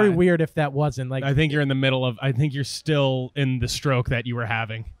would be very weird if that wasn't. Like, I think you're in the middle of. I think you're still in the stroke that you were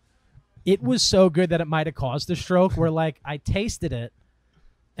having. It was so good that it might have caused the stroke. Where like I tasted it,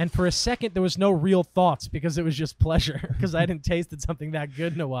 and for a second there was no real thoughts because it was just pleasure because I hadn't tasted something that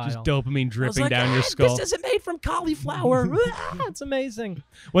good in a while. Just dopamine dripping like, down your skull. This isn't made from cauliflower. It's amazing.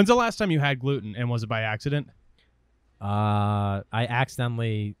 When's the last time you had gluten, and was it by accident? I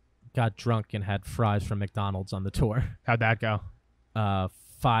accidentally got drunk and had fries from McDonald's on the tour. How'd that go?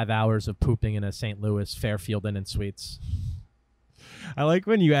 5 hours of pooping in a St. Louis Fairfield Inn and Suites. I like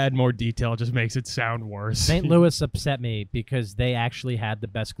when you add more detail; it just makes it sound worse. St. Louis upset me because they actually had the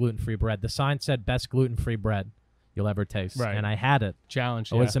best gluten-free bread. The sign said best gluten-free bread you'll ever taste. Right. And I had it. Challenge.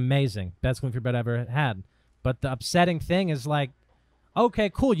 It was amazing. Best gluten-free bread I ever had. But the upsetting thing is like, okay,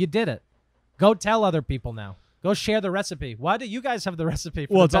 cool, you did it. Go tell other people now. Go share the recipe. Why do you guys have the recipe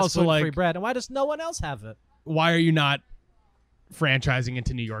for the it's best also gluten-free like, bread? And why does no one else have it? Why are you not franchising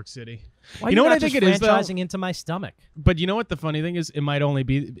into New York City? Why you know what I just think it is, though? franchising into my stomach. But you know what the funny thing is? It might only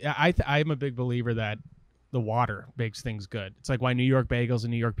be. I'm a big believer that the water makes things good. It's like why New York bagels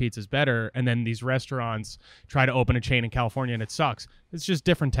and New York pizza is better, and then these restaurants try to open a chain in California and it sucks. It's just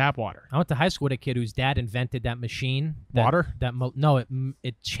different tap water. I went to high school with a kid whose dad invented that machine. Water?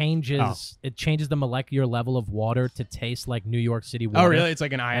 It changes. It changes the molecular level of water to taste like New York City water. Oh, really? It's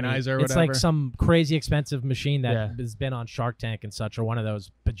like an ionizer or whatever? It's like some crazy expensive machine that has been on Shark Tank and such, or one of those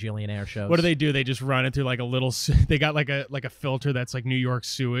bajillionaire shows. What do? They just run it through like a little. They got like a filter that's like New York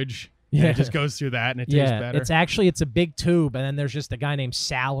sewage. Yeah, it just goes through that and it tastes better. It's a big tube, and then there's just a guy named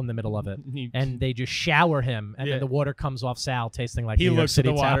Sal in the middle of it, and they just shower him, and then the water comes off Sal, tasting like New York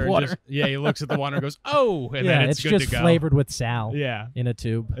City tap water. He looks at the water and goes, "Oh," and then it's good just to go. flavored with Sal. Yeah, in a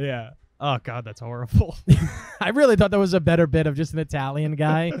tube. Yeah. Oh God, that's horrible. I really thought there was a better bit of just an Italian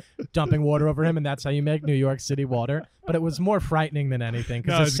guy dumping water over him, and that's how you make New York City water. But it was more frightening than anything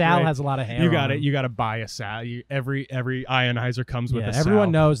because the Sal has a lot of hair. You got to buy a Sal. Every ionizer comes with a Sal.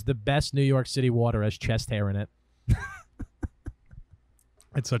 Everyone knows the best New York City water has chest hair in it.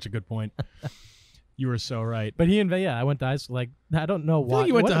 That's such a good point. You were so right. But I went to high school. Like, I don't know why.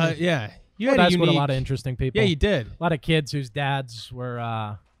 You went to You had high school with a lot of interesting people. Yeah, you did. A lot of kids whose dads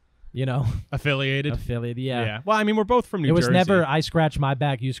were affiliated. Yeah. Well, I mean, we're both from New Jersey. It was never I scratch my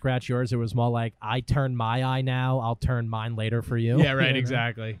back, you scratch yours. It was more like I turn my eye now, I'll turn mine later for you. Yeah, right,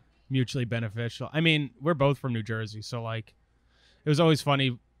 exactly. Mutually beneficial. I mean, we're both from New Jersey, so like it was always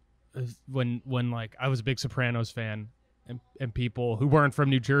funny when like I was a big Sopranos fan and people who weren't from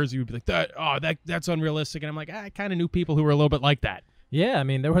New Jersey would be like, that's unrealistic. And I'm like, I kind of knew people who were a little bit like that. Yeah, I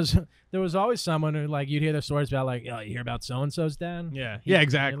mean, there was always someone who, like, you'd hear their stories about, like, you hear about so-and-so's dad? Yeah,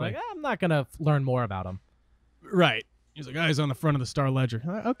 exactly. Like, I'm not going to learn more about him. Right. He's like, he's on the front of the Star Ledger.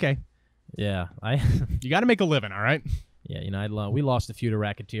 Okay. Yeah. You got to make a living, all right? Yeah, we lost a few to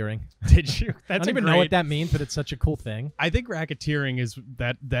racketeering. Did you? I don't even know what that means, but it's such a cool thing. I think racketeering is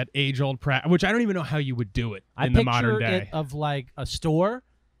that age-old practice, which I don't even know how you would do it in the modern day. I picture it of, like, a store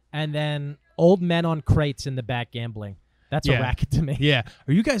and then old men on crates in the back gambling. That's a racket to me. Yeah.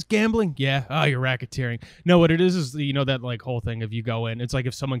 Are you guys gambling? Yeah. Oh, you're racketeering. No, what it is that like whole thing of you go in. It's like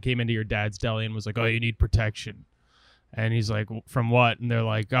if someone came into your dad's deli and was like, oh, you need protection. And he's like, from what? And they're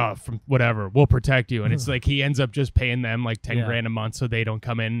like, oh, from whatever. We'll protect you. And it's like he ends up just paying them like 10 grand a month so they don't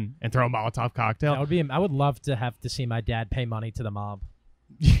come in and throw a Molotov cocktail. I would love to have to see my dad pay money to the mob.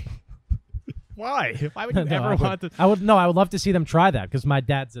 Why? Why would you ever want to? I would love to see them try that because my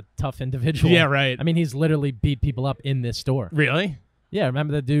dad's a tough individual. Yeah, right. I mean, he's literally beat people up in this store. Really? Yeah,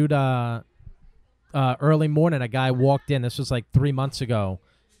 remember the dude early morning, a guy walked in. This was like 3 months ago.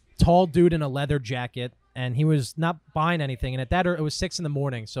 Tall dude in a leather jacket, and he was not buying anything. And at that, it was 6 in the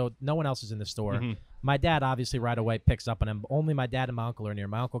morning, so no one else is in the store. Mm-hmm. My dad obviously right away picks up on him. Only my dad and my uncle are near.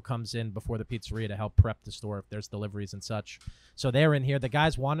 My uncle comes in before the pizzeria to help prep the store if there's deliveries and such. So they're in here. The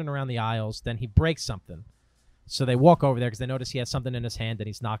guy's wandering around the aisles. Then he breaks something. So they walk over there because they notice he has something in his hand and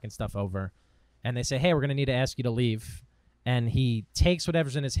he's knocking stuff over. And they say, hey, we're going to need to ask you to leave. And he takes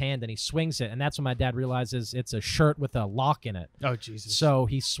whatever's in his hand and he swings it. And that's when my dad realizes it's a shirt with a lock in it. Oh, Jesus. So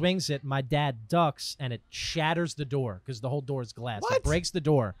he swings it. My dad ducks and it shatters the door because the whole door is glass. What? It breaks the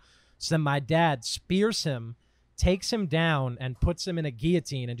door. So then my dad spears him, takes him down, and puts him in a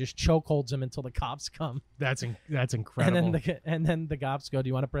guillotine and just chokeholds him until the cops come. That's incredible. And then the cops go, do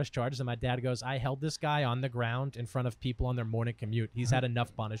you want to press charges? And my dad goes, I held this guy on the ground in front of people on their morning commute. He's had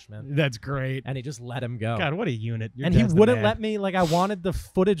enough punishment. That's great. And he just let him go. God, what a unit. Your And he dad's the wouldn't man. let me, like, I wanted the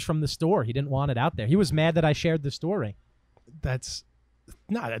footage from the store. He didn't want it out there. He was mad that I shared the story. That's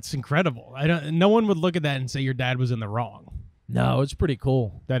incredible. No one would look at that and say your dad was in the wrong. No, it's pretty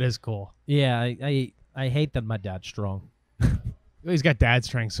cool. That is cool. Yeah, I hate that my dad's strong. He's got dad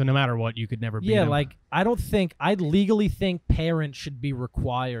strength, so no matter what, you could never beat him. Like, I legally think parents should be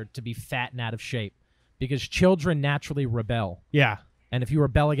required to be fat and out of shape because children naturally rebel. Yeah. And if you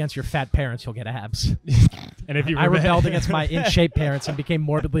rebel against your fat parents, you'll get abs. And if you I rebelled against my in-shape parents and became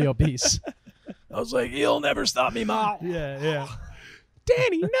morbidly obese. I was like, you'll never stop me, Mom. Yeah.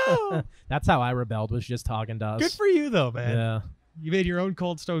 Danny, no. That's how I rebelled, was just Haagen-Dazs. Good for you, though, man. Yeah. You made your own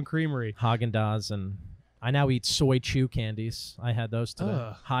Cold Stone Creamery. Haagen-Dazs, and I now eat soy chew candies. I had those today.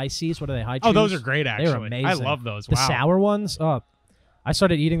 Ugh. High C's, what are they? High chews? Oh, those are great, actually. They're amazing. I love those. The Wow. sour ones, I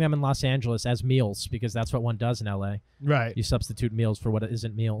started eating them in Los Angeles as meals because that's what one does in L.A. Right. You substitute meals for what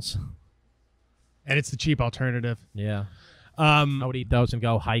isn't meals. And it's the cheap alternative. Yeah. I would eat those and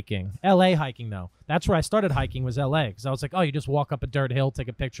go hiking. L.A. hiking, though. That's where I started hiking, was L.A. Because I was like, oh, you just walk up a dirt hill, take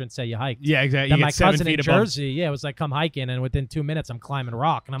a picture, and say you hiked. Yeah, exactly. Then You my get 7 cousin in feet above. Jersey, was like, come hiking, and within 2 minutes, I'm climbing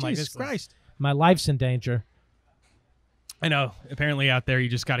rock. And I'm like, Jesus Christ. My life's in danger. I know. Apparently out there, you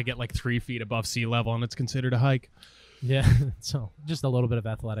just got to get like 3 feet above sea level, and it's considered a hike. Yeah, so just a little bit of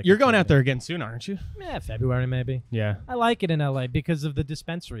athletic. You're going out activity. there again soon, aren't you? Yeah, February maybe. Yeah. I like it in LA because of the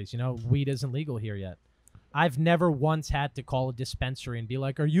dispensaries. You know, weed isn't legal here yet. I've never once had to call a dispensary and be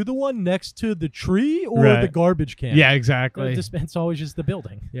like, are you the one next to the tree or Right. the garbage can? Yeah, exactly. It's always just the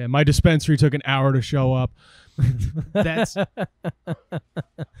building. Yeah, my dispensary took an hour to show up. That's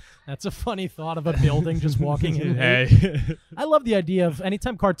That's a funny thought of a building just walking in. hey. I love the idea of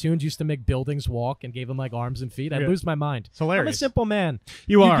anytime cartoons used to make buildings walk and gave them like arms and feet, I'd Yeah. lose my mind. It's hilarious. I'm a simple man.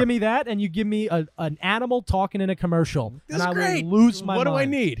 You are. give me that and you give me an animal talking in a commercial. This and is I great. will lose my What do I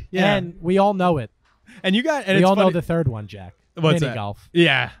mind. need? Yeah. And we all know it. And you got and We it's all know funny- the third one, Jack. What's mini that? golf.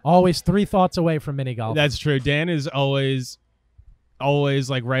 Yeah. Always 3 thoughts away from mini golf. That's true. Dan is always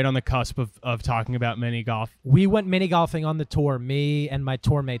like right on the cusp of talking about mini golf. We went mini golfing on the tour, me and my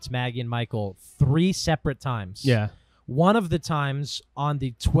tour mates Maggie and Michael, 3 separate times. Yeah. One of the times on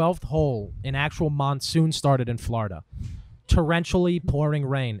the 12th hole, an actual monsoon started in Florida. Torrentially pouring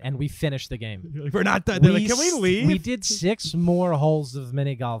rain, and we finished the game. Like, we're not done. They're like, can we leave? We did 6 more holes of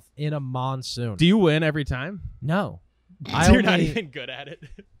mini golf in a monsoon. Do you win every time? No. You're not even good at it.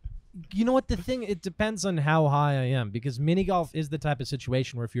 You know what the thing? It depends on how high I am because mini golf is the type of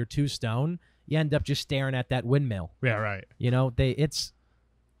situation where if you're too stoned, you end up just staring at that windmill. Yeah, right. You know, it's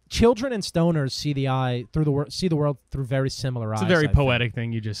children and stoners see the world through very similar eyes. It's a very I think. poetic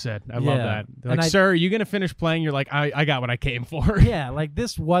thing you just said. I love Yeah. that. They're And like, I- sir, are you gonna finish playing? You're like, I got what I came for. Yeah, like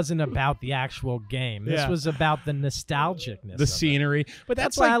this wasn't about the actual game. This Yeah. was about the nostalgicness. The of it. scenery. But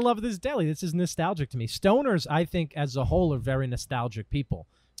That's that's why like I love this deli. This is nostalgic to me. Stoners, I think, as a whole, are very nostalgic people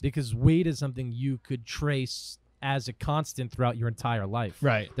because weed is something you could trace as a constant throughout your entire life.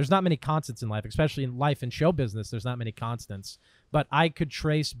 right. There's not many constants in life, especially in life and show business. There's not many constants. But I could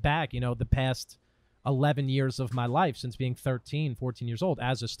trace back, the past 11 years of my life since being 13, 14 years old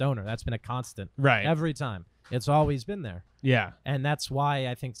as a stoner. That's been a constant. Right. Every time. It's always been there. Yeah. And that's why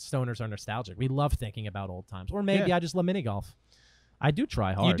I think stoners are nostalgic. We love thinking about old times. Or maybe Yeah. I just love mini golf. I do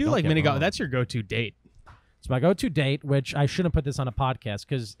try hard. You do don't like get mini me golf. wrong. That's your go-to date. It's my go-to date, which I shouldn't put this on a podcast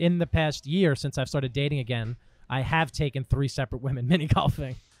because in the past year since I've started dating again, I have taken 3 separate women mini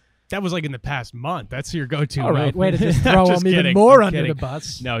golfing. That was like in the past month. That's your go-to. All right, move. way to just I'm throw just them even kidding. more I'm under kidding. the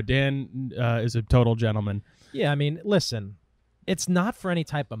bus. No, Dan is a total gentleman. Yeah, I mean, listen, it's not for any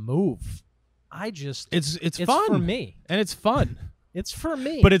type of move. It's fun for me. and it's fun. It's for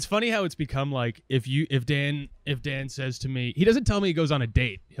me. But it's funny how it's become like if Dan says to me, he doesn't tell me he goes on a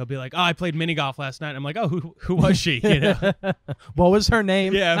date. He'll be like, "Oh, I played mini golf last night." I'm like, "Oh, who was she?" You know? what was her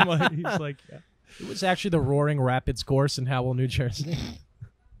name? Yeah. He's like, yeah. It was actually the Roaring Rapids course in Howell, New Jersey.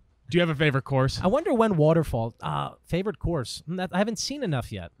 Do you have a favorite course? I wonder when waterfall. Favorite course? I haven't seen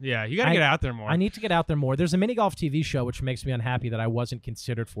enough yet. Yeah, you got to get out there more. I need to get out there more. There's a mini golf TV show which makes me unhappy that I wasn't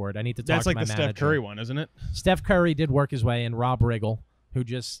considered for it. I need to talk That's to like my the manager. Steph Curry one, isn't it? Steph Curry did work his way in. Rob Riggle, who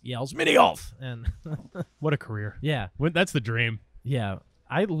just yells mini golf, and What a career. yeah, That's the dream. yeah.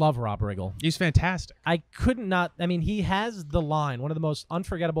 I love Rob Riggle. He's fantastic. I could not. I mean, he has the line, one of the most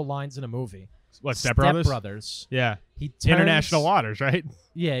unforgettable lines in a movie. What, Step Brothers? Step Brothers. Yeah. He turns, International waters, right?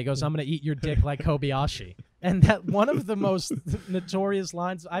 Yeah, he goes, "I'm gonna eat your dick like Kobayashi," and that one of the most notorious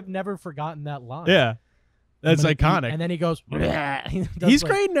lines. I've never forgotten that line. Yeah. That's iconic. And then he goes, He's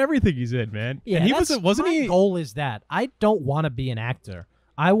great in everything he's in, man. Yeah, and he wasn't my he? goal is that I don't want to be an actor.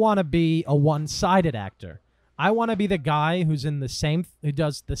 I want to be a one-sided actor. I want to be the guy who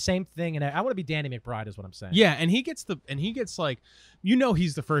does the same thing, and I want to be Danny McBride, is what I'm saying. Yeah, and he gets like,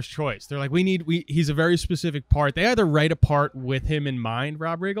 he's the first choice. They're like, he's a very specific part. They either write a part with him in mind,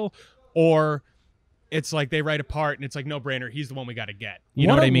 Rob Riggle, or it's like they write a part and it's like no brainer. He's the one we got to get. You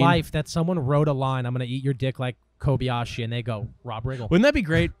know what I mean? Life that someone wrote a line, "I'm gonna eat your dick like Kobayashi," and they go, Rob Riggle. Wouldn't that be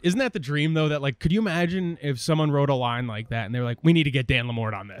great? Isn't that the dream though? That like, could you imagine if someone wrote a line like that and they're like, we need to get Dan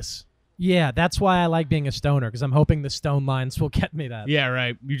LaMorte on this? Yeah, that's why I like being a stoner, because I'm hoping the stone lines will get me that. Yeah,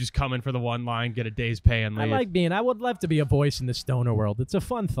 right. You just come in for the one line, get a day's pay, and leave. I would love to be a voice in the stoner world. It's a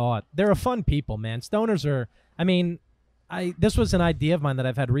fun thought. They're a fun people, man. Stoners are, this was an idea of mine that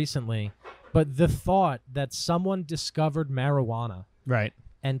I've had recently, but the thought that someone discovered marijuana Right.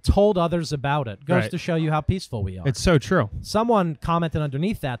 and told others about it goes Right. to show you how peaceful we are. It's so true. Someone commented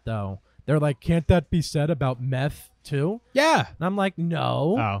underneath that, though. They're like, can't that be said about meth, too? Yeah. And I'm like,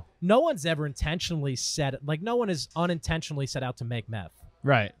 no. Oh. No one's ever intentionally said it. Like, no one has unintentionally set out to make meth.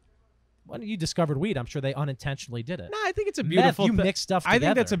 Right. When you discovered weed, I'm sure they unintentionally did it. No, I think it's a beautiful Meth, you mix stuff together. I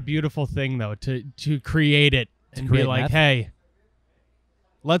think that's a beautiful thing, though, to create it and be create like, meth? hey,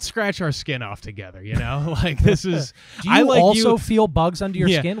 let's scratch our skin off together, you know? Like, this is... Do you also feel bugs under your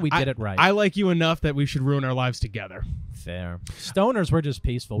skin? We did it right. I like you enough that we should ruin our lives together. Fair. Stoners, we're just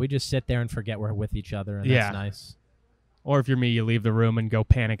peaceful. We just sit there and forget we're with each other, and Yeah. that's nice. Or if you're me, you leave the room and go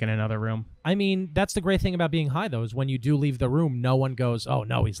panic in another room. I mean, that's the great thing about being high, though, is when you do leave the room, no one goes, oh,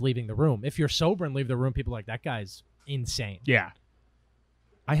 no, he's leaving the room. If you're sober and leave the room, people are like, that guy's insane. Yeah.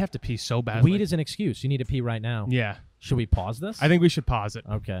 I have to pee so badly. Weed is an excuse. You need to pee right now. Yeah. Should we pause this? I think we should pause it.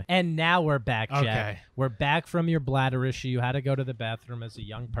 Okay. And now we're back, Jack. Okay. We're back from your bladder issue. You had to go to the bathroom as a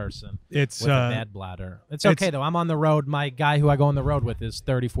young person It's with a bad bladder. It's okay, though. I'm on the road. My guy who I go on the road with is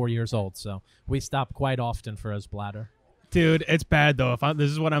 34 years old, so we stop quite often for his bladder. Dude, it's bad, though.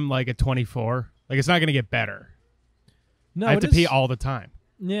 This is what I'm like at 24. Like, it's not going to get better. No, I have to pee all the time.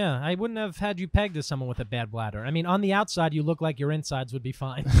 Yeah, I wouldn't have had you pegged as someone with a bad bladder. I mean, on the outside, you look like your insides would be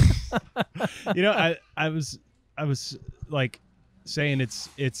fine. You know, I was like saying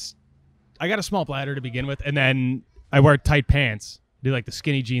it's I got a small bladder to begin with, and then I wear tight pants, do like the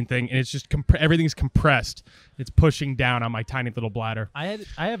skinny jean thing, and it's just everything's compressed. It's pushing down on my tiny little bladder. I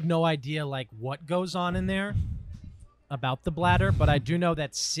have no idea like what goes on in there about the bladder, but I do know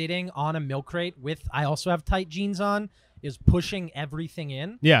that sitting on a milk crate with I also have tight jeans on is pushing everything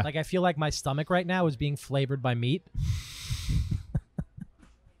in. Yeah. Like I feel like my stomach right now is being flavored by meat.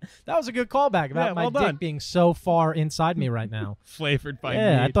 That was a good callback about my dick being so far inside me right now. Flavored by meat.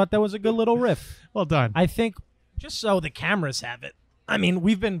 Yeah, I thought that was a good little riff. Well done. I think, just so the cameras have it, I mean,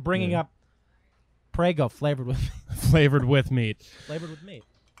 we've been bringing up Prego flavored with flavored with meat. Flavored with meat.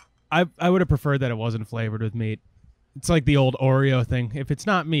 I would have preferred that it wasn't flavored with meat. It's like the old Oreo thing. If it's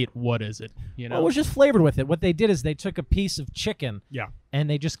not meat, what is it? You know? Well, it was just flavored with it. What they did is they took a piece of chicken and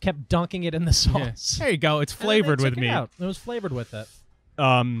they just kept dunking it in the sauce. Yeah. There you go. It's flavored with meat. It was flavored with it.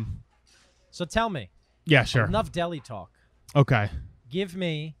 So tell me. Yeah, sure. Enough deli talk. Okay. Give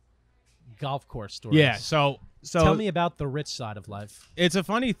me golf course stories. Yeah, so tell me about the rich side of life. It's a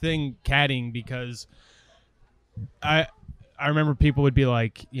funny thing caddying because I remember people would be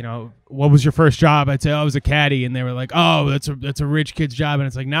like, you know, what was your first job? I'd say, oh, I was a caddy. And they were like, oh, that's a rich kid's job. And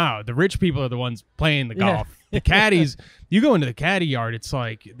it's like, no, the rich people are the ones playing the golf. The caddies, you go into the caddy yard, it's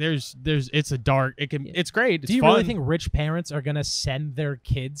like, it's great. It's Do you fun. really think rich parents are going to send their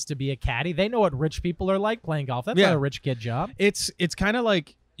kids to be a caddy? They know what rich people are like playing golf. That's not a rich kid job. It's kind of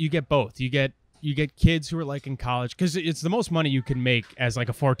like you get both. You get kids who are like in college because it's the most money you can make as like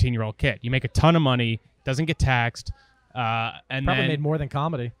a 14-year-old kid. You make a ton of money, doesn't get taxed. And probably then, made more than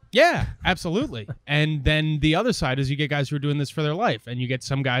comedy. Yeah, absolutely. And then the other side is you get guys who are doing this for their life, and you get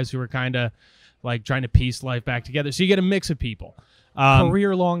some guys who are kind of like trying to piece life back together. So you get a mix of people.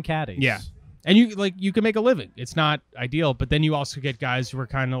 Career-long caddies. Yeah. And you can make a living. It's not ideal, but then you also get guys who are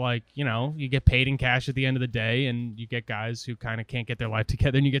kind of like, you get paid in cash at the end of the day, and you get guys who kind of can't get their life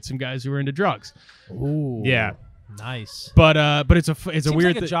together, and you get some guys who are into drugs. Ooh. Yeah. Nice. But it's a Seems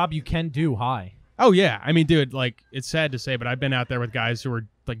weird like a job you can do high. Oh yeah. I mean, dude, like it's sad to say, but I've been out there with guys who are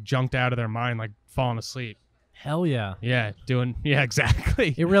like junked out of their mind, like falling asleep. Hell yeah. Yeah,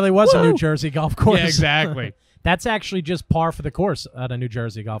 exactly. It really was a New Jersey golf course. Yeah, exactly. That's actually just par for the course at a New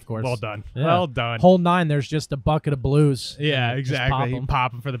Jersey golf course. Well done. Yeah. Well done. Hole 9, there's just a bucket of blues. Yeah, exactly. Just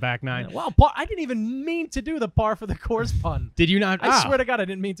Pop them for the back 9. Yeah. Well, I didn't even mean to do the par for the course pun. Did you not? I swear to God, I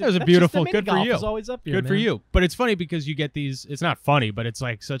didn't mean to. That was a That's beautiful. Just the good for mini you. golf is always up here, good for man. you. But it's funny because you get these. It's not funny, but it's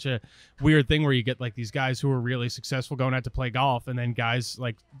like such a weird thing where you get like these guys who are really successful going out to play golf, and then guys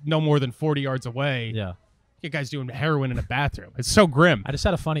like no more than 40 yards away. Yeah. You get guys doing heroin in a bathroom. It's so grim. I just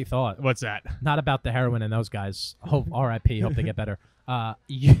had a funny thought. What's that? Not about the heroin and those guys. Hope R.I.P. Hope they get better.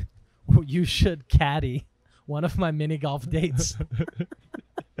 You should caddy one of my mini golf dates.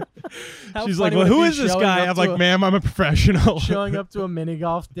 She's like, well, who is this guy? I'm like, ma'am, I'm a professional. Showing up to a mini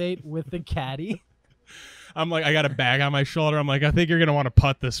golf date with the caddy. I'm like, I got a bag on my shoulder. I'm like, I think you're going to want to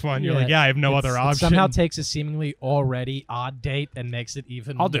putt this one. You're like, yeah, I have no other option. It somehow takes a seemingly already odd date and makes it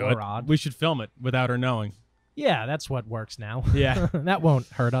even I'll do more it. odd. We should film it without her knowing. Yeah, that's what works now. Yeah. That won't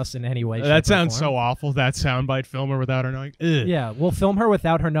hurt us in any way. That sounds so awful. That soundbite, film her without her knowing. Ugh. Yeah, we'll film her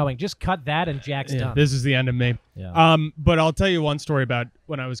without her knowing. Just cut that and Jack's done. This is the end of me. Yeah. But I'll tell you one story about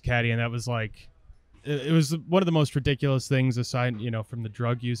when I was caddying. That was like, it was one of the most ridiculous things aside, from the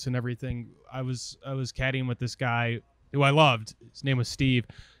drug use and everything. I was caddying with this guy who I loved. His name was Steve.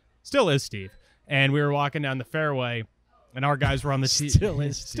 Still is Steve. And we were walking down the fairway, and our guys were on the tee. Still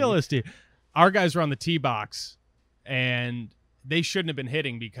is Steve. Our guys were on the tee box, and they shouldn't have been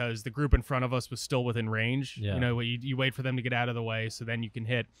hitting because the group in front of us was still within range. Yeah. You wait for them to get out of the way, so then you can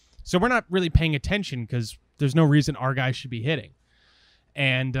hit. So we're not really paying attention because there's no reason our guys should be hitting.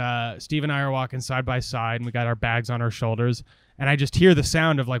 And Steve and I are walking side by side, and we got our bags on our shoulders, and I just hear the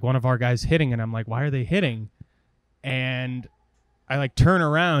sound of like one of our guys hitting, and I'm like, why are they hitting? And I like turn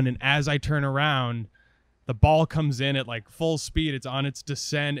around, and as I turn around, the ball comes in at like full speed. It's on its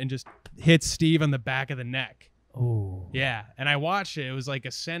descent and just hits Steve on the back of the neck. Oh. Yeah. And I watched it. It was like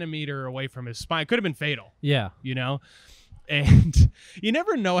a centimeter away from his spine. Could have been fatal. Yeah. And you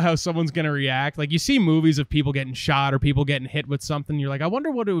never know how someone's going to react. Like you see movies of people getting shot or people getting hit with something. You're like, I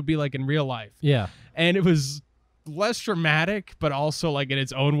wonder what it would be like in real life. Yeah. And it was less dramatic, but also like in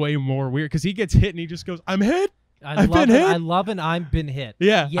its own way more weird because he gets hit and he just goes, I'm hit. I've been hit. I love an I've been hit.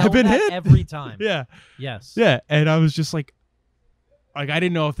 Yeah. I've been hit every time. Yeah. Yes. Yeah. And I was just like I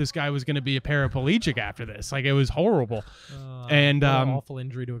didn't know if this guy was going to be a paraplegic after this. Like it was horrible. And what an awful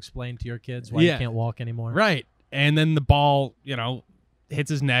injury to explain to your kids why you can't walk anymore. Right. And then the ball,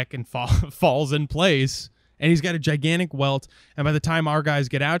 hits his neck and falls in place. And he's got a gigantic welt. And by the time our guys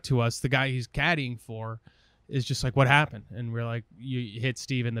get out to us, the guy he's caddying for is just like, what happened? And we're like, you hit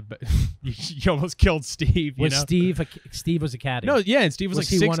Steve in the you almost killed Steve. Steve was a caddy? No, yeah, and Steve was like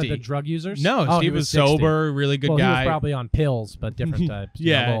he 60. One of the drug users? No, Steve was 60. sober, really good guy. He was probably on pills, but different types.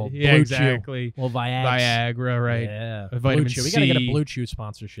 Yeah, exactly. Well, Viagra, right? Yeah, Vitamin Blue Chew. C. We gotta get a Blue Chew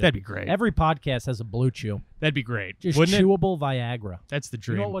sponsorship. That'd be great. Every podcast has a Blue Chew. That'd be great. Just Wouldn't chewable Viagra. That's the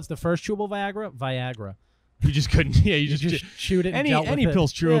dream. You know what was the first chewable Viagra? Viagra. You just couldn't. Yeah, you just chewed it. Any with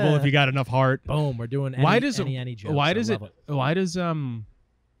pill's chewable if you got enough heart. Boom. We're doing any jokes. Why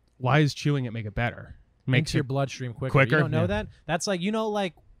does chewing it make it better? Makes your bloodstream quicker. You don't know that? That's like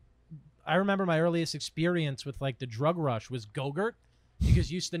I remember my earliest experience with like the drug rush was Go-Gurt.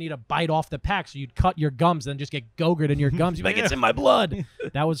 Because you used to need a bite off the pack, so you'd cut your gums and just get Go-Gurt in your gums. You'd be like, it's in my blood.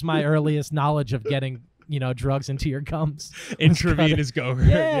 That was my earliest knowledge of getting drugs into your gums. Intravenous Go-Gurt.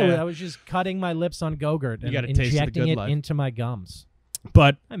 Yeah, I was just cutting my lips on Go-Gurt and injecting it into my gums.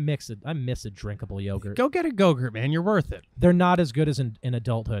 But I miss a drinkable yogurt. Go get a Go-Gurt, man. You're worth it. They're not as good as in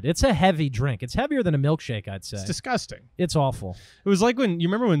adulthood. It's a heavy drink. It's heavier than a milkshake, I'd say. It's disgusting. It's awful. It was like you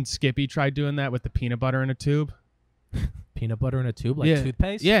remember when Skippy tried doing that with the peanut butter in a tube? Peanut butter in a tube, like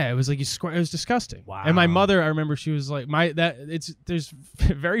toothpaste? Yeah, it was like it was disgusting. Wow. And my mother, I remember she was like, there's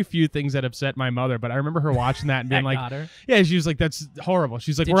very few things that upset my mother, but I remember her watching that and being like, yeah, she was like, that's horrible.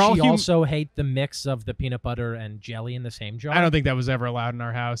 She's like, Did she also hate the mix of the peanut butter and jelly in the same jar? I don't think that was ever allowed in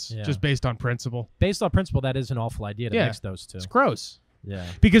our house, just based on principle. Based on principle, that is an awful idea to mix those two. It's gross. Yeah.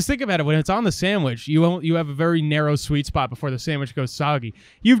 Because think about it, when it's on the sandwich, you have a very narrow sweet spot before the sandwich goes soggy.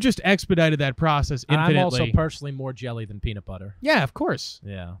 You've just expedited that process infinitely. I'm also personally more jelly than peanut butter. Yeah, of course.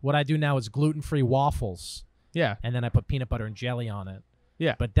 Yeah. What I do now is gluten-free waffles. Yeah. And then I put peanut butter and jelly on it.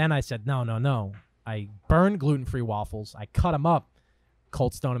 Yeah. But then I said, no. I burn gluten-free waffles. I cut them up.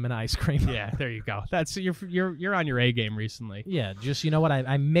 Cold Stone him in ice cream. Yeah, there you go. That's you're on your A game recently. Yeah, just you know what?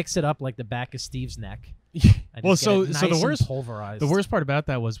 I mix it up like the back of Steve's neck. Well, so nice the worst pulverized. the worst part about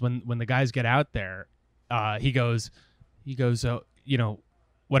that was when the guys get out there, he goes, you know,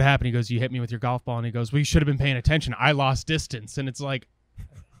 what happened? He goes, you hit me with your golf ball, and he goes, well, you should have been paying attention. I lost distance, and it's like,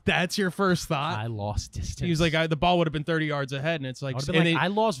 that's your first thought. I lost distance. He was like, the ball would have been 30 yards ahead, and it's like, I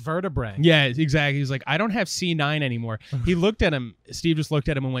lost vertebrae. Yeah, exactly. He's like, I don't have C9 anymore. He looked at him. Steve just looked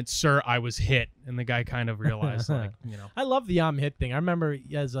at him and went, "Sir, I was hit." And the guy kind of realized, like, you know. I love the I'm hit thing. I remember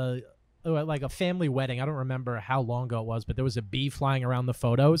as a family wedding. I don't remember how long ago it was, but there was a bee flying around the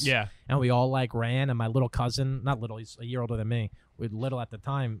photos. Yeah. And we all like ran, and my little cousin, not little, he's a year older than me, little at the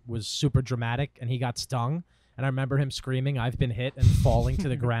time, was super dramatic, and he got stung. And I remember him screaming, "I've been hit," and falling to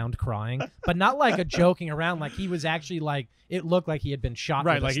the ground crying. But not like a joking around. Like he was actually like, it looked like he had been shot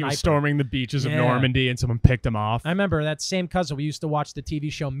Right, with a like he sniper. was storming the beaches of Normandy and someone picked him off. I remember that same cousin. We used to watch the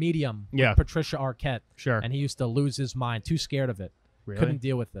TV show Medium with Patricia Arquette. Sure. And he used to lose his mind, too scared of it. Really? Couldn't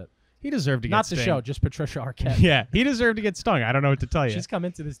deal with it. He deserved to get Not stung. the show, just Patricia Arquette. Yeah, he deserved to get stung. I don't know what to tell you. She's come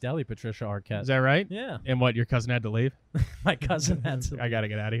into this deli, Patricia Arquette. Is that right? Yeah. And what, your cousin had to leave? My cousin had to. I got to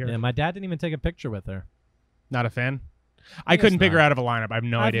get out of here. Yeah, my dad didn't even take a picture with her. Not a fan? I couldn't pick her out of a lineup. I have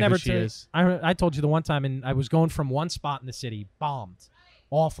no I've idea never who she is. I told you the one time, and I was going from one spot in the city, bombed.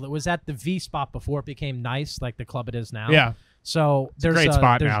 Awful. It was at the V spot before it became nice, like the club it is now. Yeah. So there's a great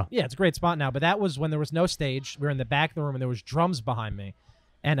spot now. Yeah, it's a great spot now. But that was when there was no stage. We were in the back of the room, and there was drums behind me.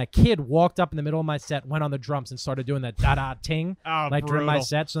 And a kid walked up in the middle of my set, went on the drums, and started doing that da-da ting like during my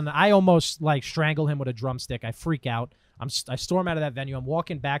sets. And I almost like strangle him with a drumstick. I freak out. I storm out of that venue. I'm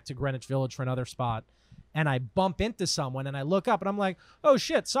walking back to Greenwich Village for another spot. And I bump into someone, and I look up, and I'm like, "Oh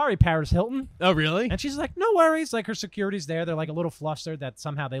shit, sorry, Paris Hilton." Oh really? And she's like, "No worries." Like her security's there. They're like a little flustered that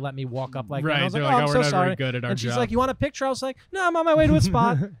somehow they let me walk up like that. Right. And I was They're like, "Oh, I'm we're so not sorry." very good at our and she's job. like, "You want a picture?" I was like, "No, I'm on my way to a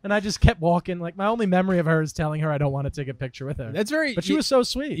spot." And I just kept walking. Like my only memory of her is telling her I don't want to take a picture with her. That's very. But she was so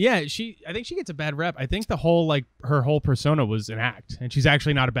sweet. Yeah, I think she gets a bad rep. I think the whole her whole persona was an act, and she's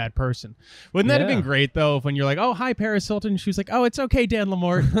actually not a bad person. Wouldn't that have been great though? If when you're like, "Oh, hi, Paris Hilton," she was like, "Oh, it's okay, Dan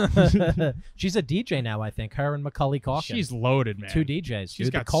LaMorte." She's a DJ now, I think. Her and Macaulay Culkin. She's loaded, man. 2 DJs. She's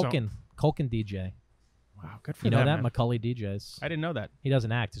got Culkin DJ. Wow, good for you know them, that man. Macaulay DJs. I didn't know that. He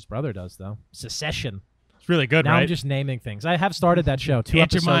doesn't act. His brother does though. Secession. It's really good, now right? I'm just naming things. I have started that show 2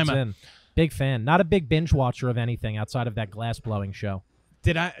 Aunt episodes Jemima. in. Big fan. Not a big binge watcher of anything outside of that glass blowing show.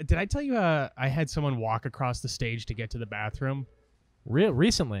 Did I tell you I had someone walk across the stage to get to the bathroom?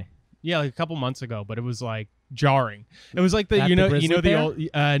 Recently. Yeah, like a couple months ago, but it was like jarring. It was like the At you the know Grizzly the Bear?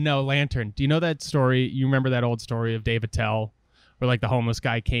 old no Lantern. Do you know that story? You remember that old story of Dave Attell, where like the homeless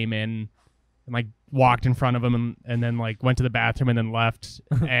guy came in and like walked in front of him and then like went to the bathroom and then left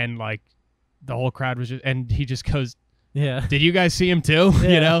and like the whole crowd was just and he just goes, Yeah. "Did you guys see him too?" Yeah.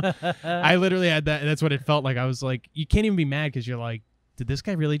 You know, I literally had that. That's what it felt like. I was like, you can't even be mad because you're like, did this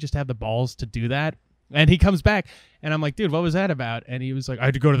guy really just have the balls to do that? And he comes back, and I'm like, dude, what was that about? And he was like, I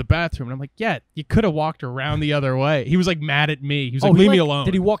had to go to the bathroom. And I'm like, yeah, you could have walked around the other way. He was like mad at me. He was like, leave me alone.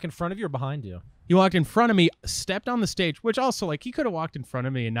 Did he walk in front of you or behind you? He walked in front of me, stepped on the stage, which also, like, he could have walked in front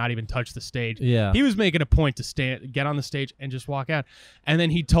of me and not even touched the stage. Yeah. He was making a point to get on the stage and just walk out. And then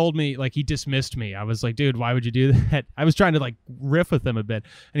he told me, like, he dismissed me. I was like, dude, why would you do that? I was trying to, like, riff with him a bit.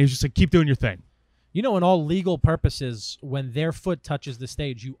 And he was just like, keep doing your thing. You know, in all legal purposes, when their foot touches the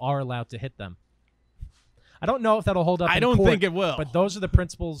stage, you are allowed to hit them. I don't know if that'll hold up I in don't court, think it will. But those are the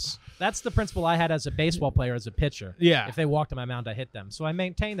principles. That's the principle I had as a baseball player, as a pitcher. Yeah. If they walked to my mound, I hit them. So I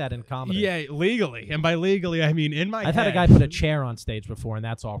maintain that in comedy. Yeah, legally. And by legally, I mean in my I've head. had a guy put a chair on stage before, and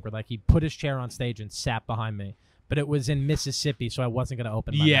that's awkward. Like, he put his chair on stage and sat behind me. But it was in Mississippi, so I wasn't going to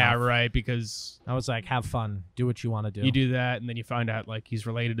open my mouth. Right, because I was like, have fun. Do what you want to do. you do that, and then you find out, like, he's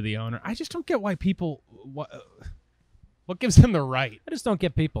related to the owner. I just don't get why people... What gives them the right? I just don't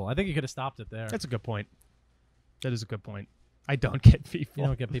get people. I think you could have stopped it there. That's a good point. That is a good point. I don't get people. You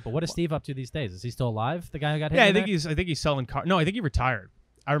don't get people. What is Steve up to these days? Is he still alive? The guy who got hit? Yeah, in the I think he's selling cars. No, I think he retired.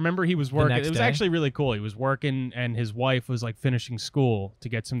 I remember he was working. next It was day? actually really cool. He was working, and his wife was like finishing school to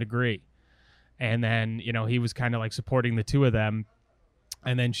get some degree, and then he was kind of like supporting the two of them,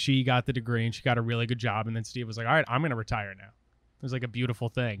 and then she got the degree and she got a really good job, and then Steve was like, "All right, I'm gonna retire now." It was like a beautiful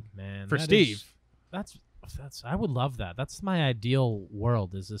thing, Man, for that Steve. is- that's I would love that. That's my ideal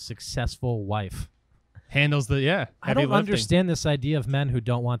world, is a successful wife. Handles the I heavy don't lifting. understand this idea of men who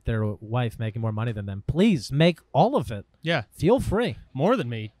don't want their wife making more money than them. Please make all of it. Yeah, Feel free. more than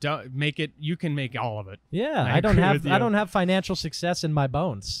me. Don't make it. You can make all of it. Yeah, I I don't agree have with you. I don't have financial success in my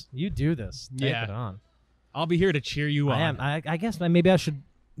bones. You do this. Take Yeah. it on. I'll be here to cheer you on. I am. I guess maybe I should.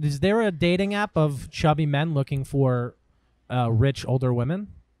 Is there a dating app of chubby men looking for rich older women?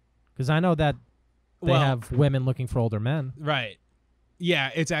 Because I know that they Well- have women looking for older men. Right.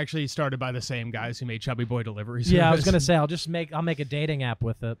 Yeah, it's actually started by the same guys who made Chubby Boy Delivery Service. Yeah, I was gonna say I'll make a dating app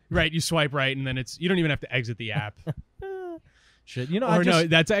with it. Right, you swipe right, and then you don't even have to exit the app. Shit, you know, No,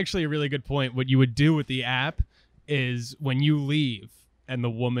 that's actually a really good point. What you would do with the app is when you leave, and the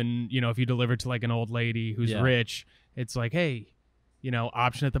woman, if you deliver to like an old lady who's rich, it's like, hey,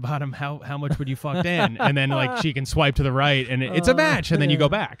 option at the bottom, how much would you fuck Dan? And then like she can swipe to the right, and it's a match, and then you go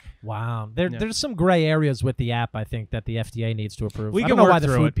back. Wow, there's some gray areas with the app. I think that the FDA needs to approve. We I can don't know work why the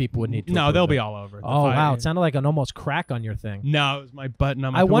through food it. people would need to. No, approve they'll it. be all over it. Oh wow, it sounded like an almost crack on your thing. No, it was my button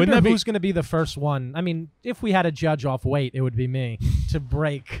on my. I wonder Wouldn't that who's going to be the first one. I mean, if we had a judge off weight, it would be me to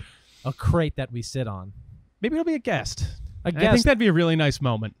break a crate that we sit on. Maybe it'll be a guest. A I think guest. that'd be a really nice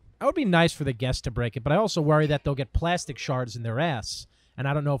moment. It would be nice for the guest to break it, but I also worry that they'll get plastic shards in their ass. And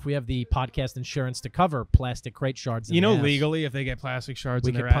I don't know if we have the podcast insurance to cover plastic crate shards in the ass. Legally, if they get plastic shards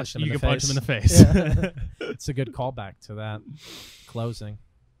in We their could punch ass, them in you the can punch face. them in the face. Yeah. It's a good callback to that closing.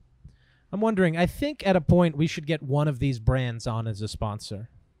 I'm wondering, I think at a point we should get one of these brands on as a sponsor.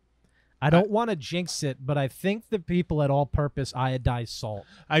 I don't want to jinx it, but I think the people at All Purpose Iodized Salt.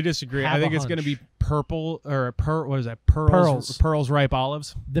 I disagree. Have I think a it's going to be hunch. purple or what is that? Pearls. Pearls ripe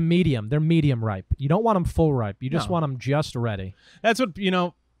olives. The medium. They're medium ripe. You don't want them full ripe. You just No. want them just ready. That's what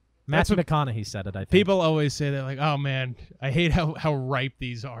Matthew what McConaughey said it, I think. people always say. They're like, "Oh man, I hate how ripe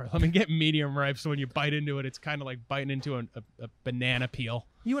these are. Let me get medium ripe, so when you bite into it, it's kind of like biting into a banana peel."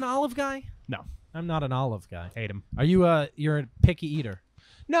 You an olive guy? No, I'm not an olive guy. hate them. Are you you're a picky eater?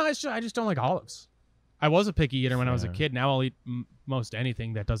 No, I just don't like olives. I was a picky eater when I was a Fair. kid. Now I'll eat most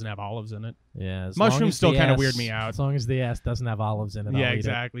anything that doesn't have olives in it. Yeah. as Mushrooms long as still the kinda ass- weird me out. As long as the ass doesn't have olives in it, Yeah, I'll eat it.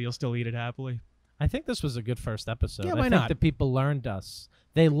 exactly. You'll still eat it happily. I think this was a good first episode. Yeah, I why think not? the people learned us.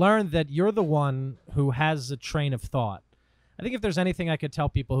 They learned that you're the one who has a train of thought. I think if there's anything I could tell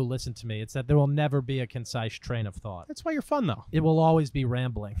people who listen to me, it's that there will never be a concise train of thought. That's why you're fun, though, It will always be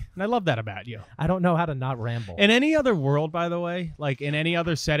rambling. and I love that about you. I don't know how to not ramble. In any other world, by the way, like in any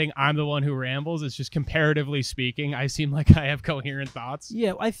other setting, I'm the one who rambles. It's just comparatively speaking, I seem like I have coherent thoughts.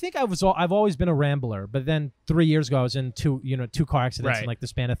 Yeah, I think I've always been a rambler, but then 3 years ago I was in two car accidents in Right. like the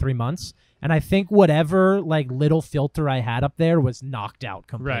span of 3 months, and I think whatever like little filter I had up there was knocked out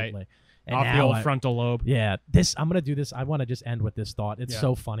completely. Right. And Off the now old frontal lobe. Yeah, I'm gonna do this. I want to just end with this thought. It's Yeah.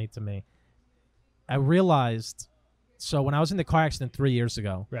 so funny to me. I realized, so when I was in the car accident 3 years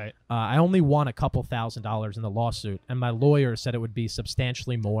ago, Right. I only won a couple $1,000s in the lawsuit, and my lawyer said it would be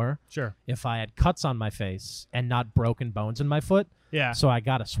substantially more Sure. if I had cuts on my face and not broken bones in my foot. Yeah. So I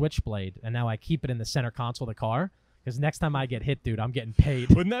got a switchblade, and now I keep it in the center console of the car. Because next time I get hit, dude, I'm getting paid.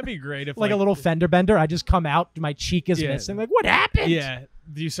 Wouldn't that be great if like a little fender bender. I just come out, my cheek is Yeah. missing. Like, what happened? Yeah.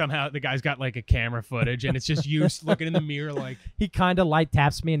 The guy's got like a camera footage, and it's just you looking in the mirror like. He kind of light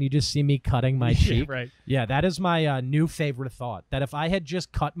taps me, and you just see me cutting my Yeah, cheek. right. Yeah, that is my new favorite thought. That if I had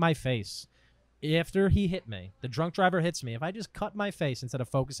just cut my face after he hit me, the drunk driver hits me, if I just cut my face instead of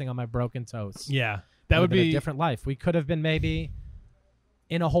focusing on my broken toes, Yeah. it That would been be a different life. We could have been maybe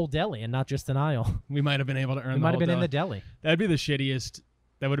in a whole deli and not just an aisle. We might have been able to earn. We the might have whole been in dollar. the deli. That'd be the shittiest.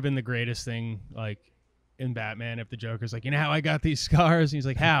 That would have been the greatest thing, like in Batman, if the Joker's like, how I got these scars, and he's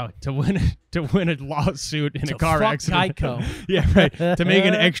like, how to win a lawsuit in To a car fuck accident. Geico. Yeah, right. To make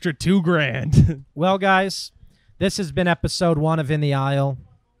an extra $2,000. Well, guys, this has been episode 1 of In the Aisle.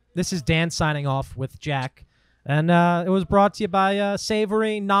 This is Dan signing off with Jack, and it was brought to you by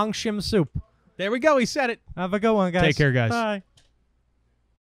Savory Nongshim Soup. There we go. He said it. Have a good one, guys. Take care, guys. Bye.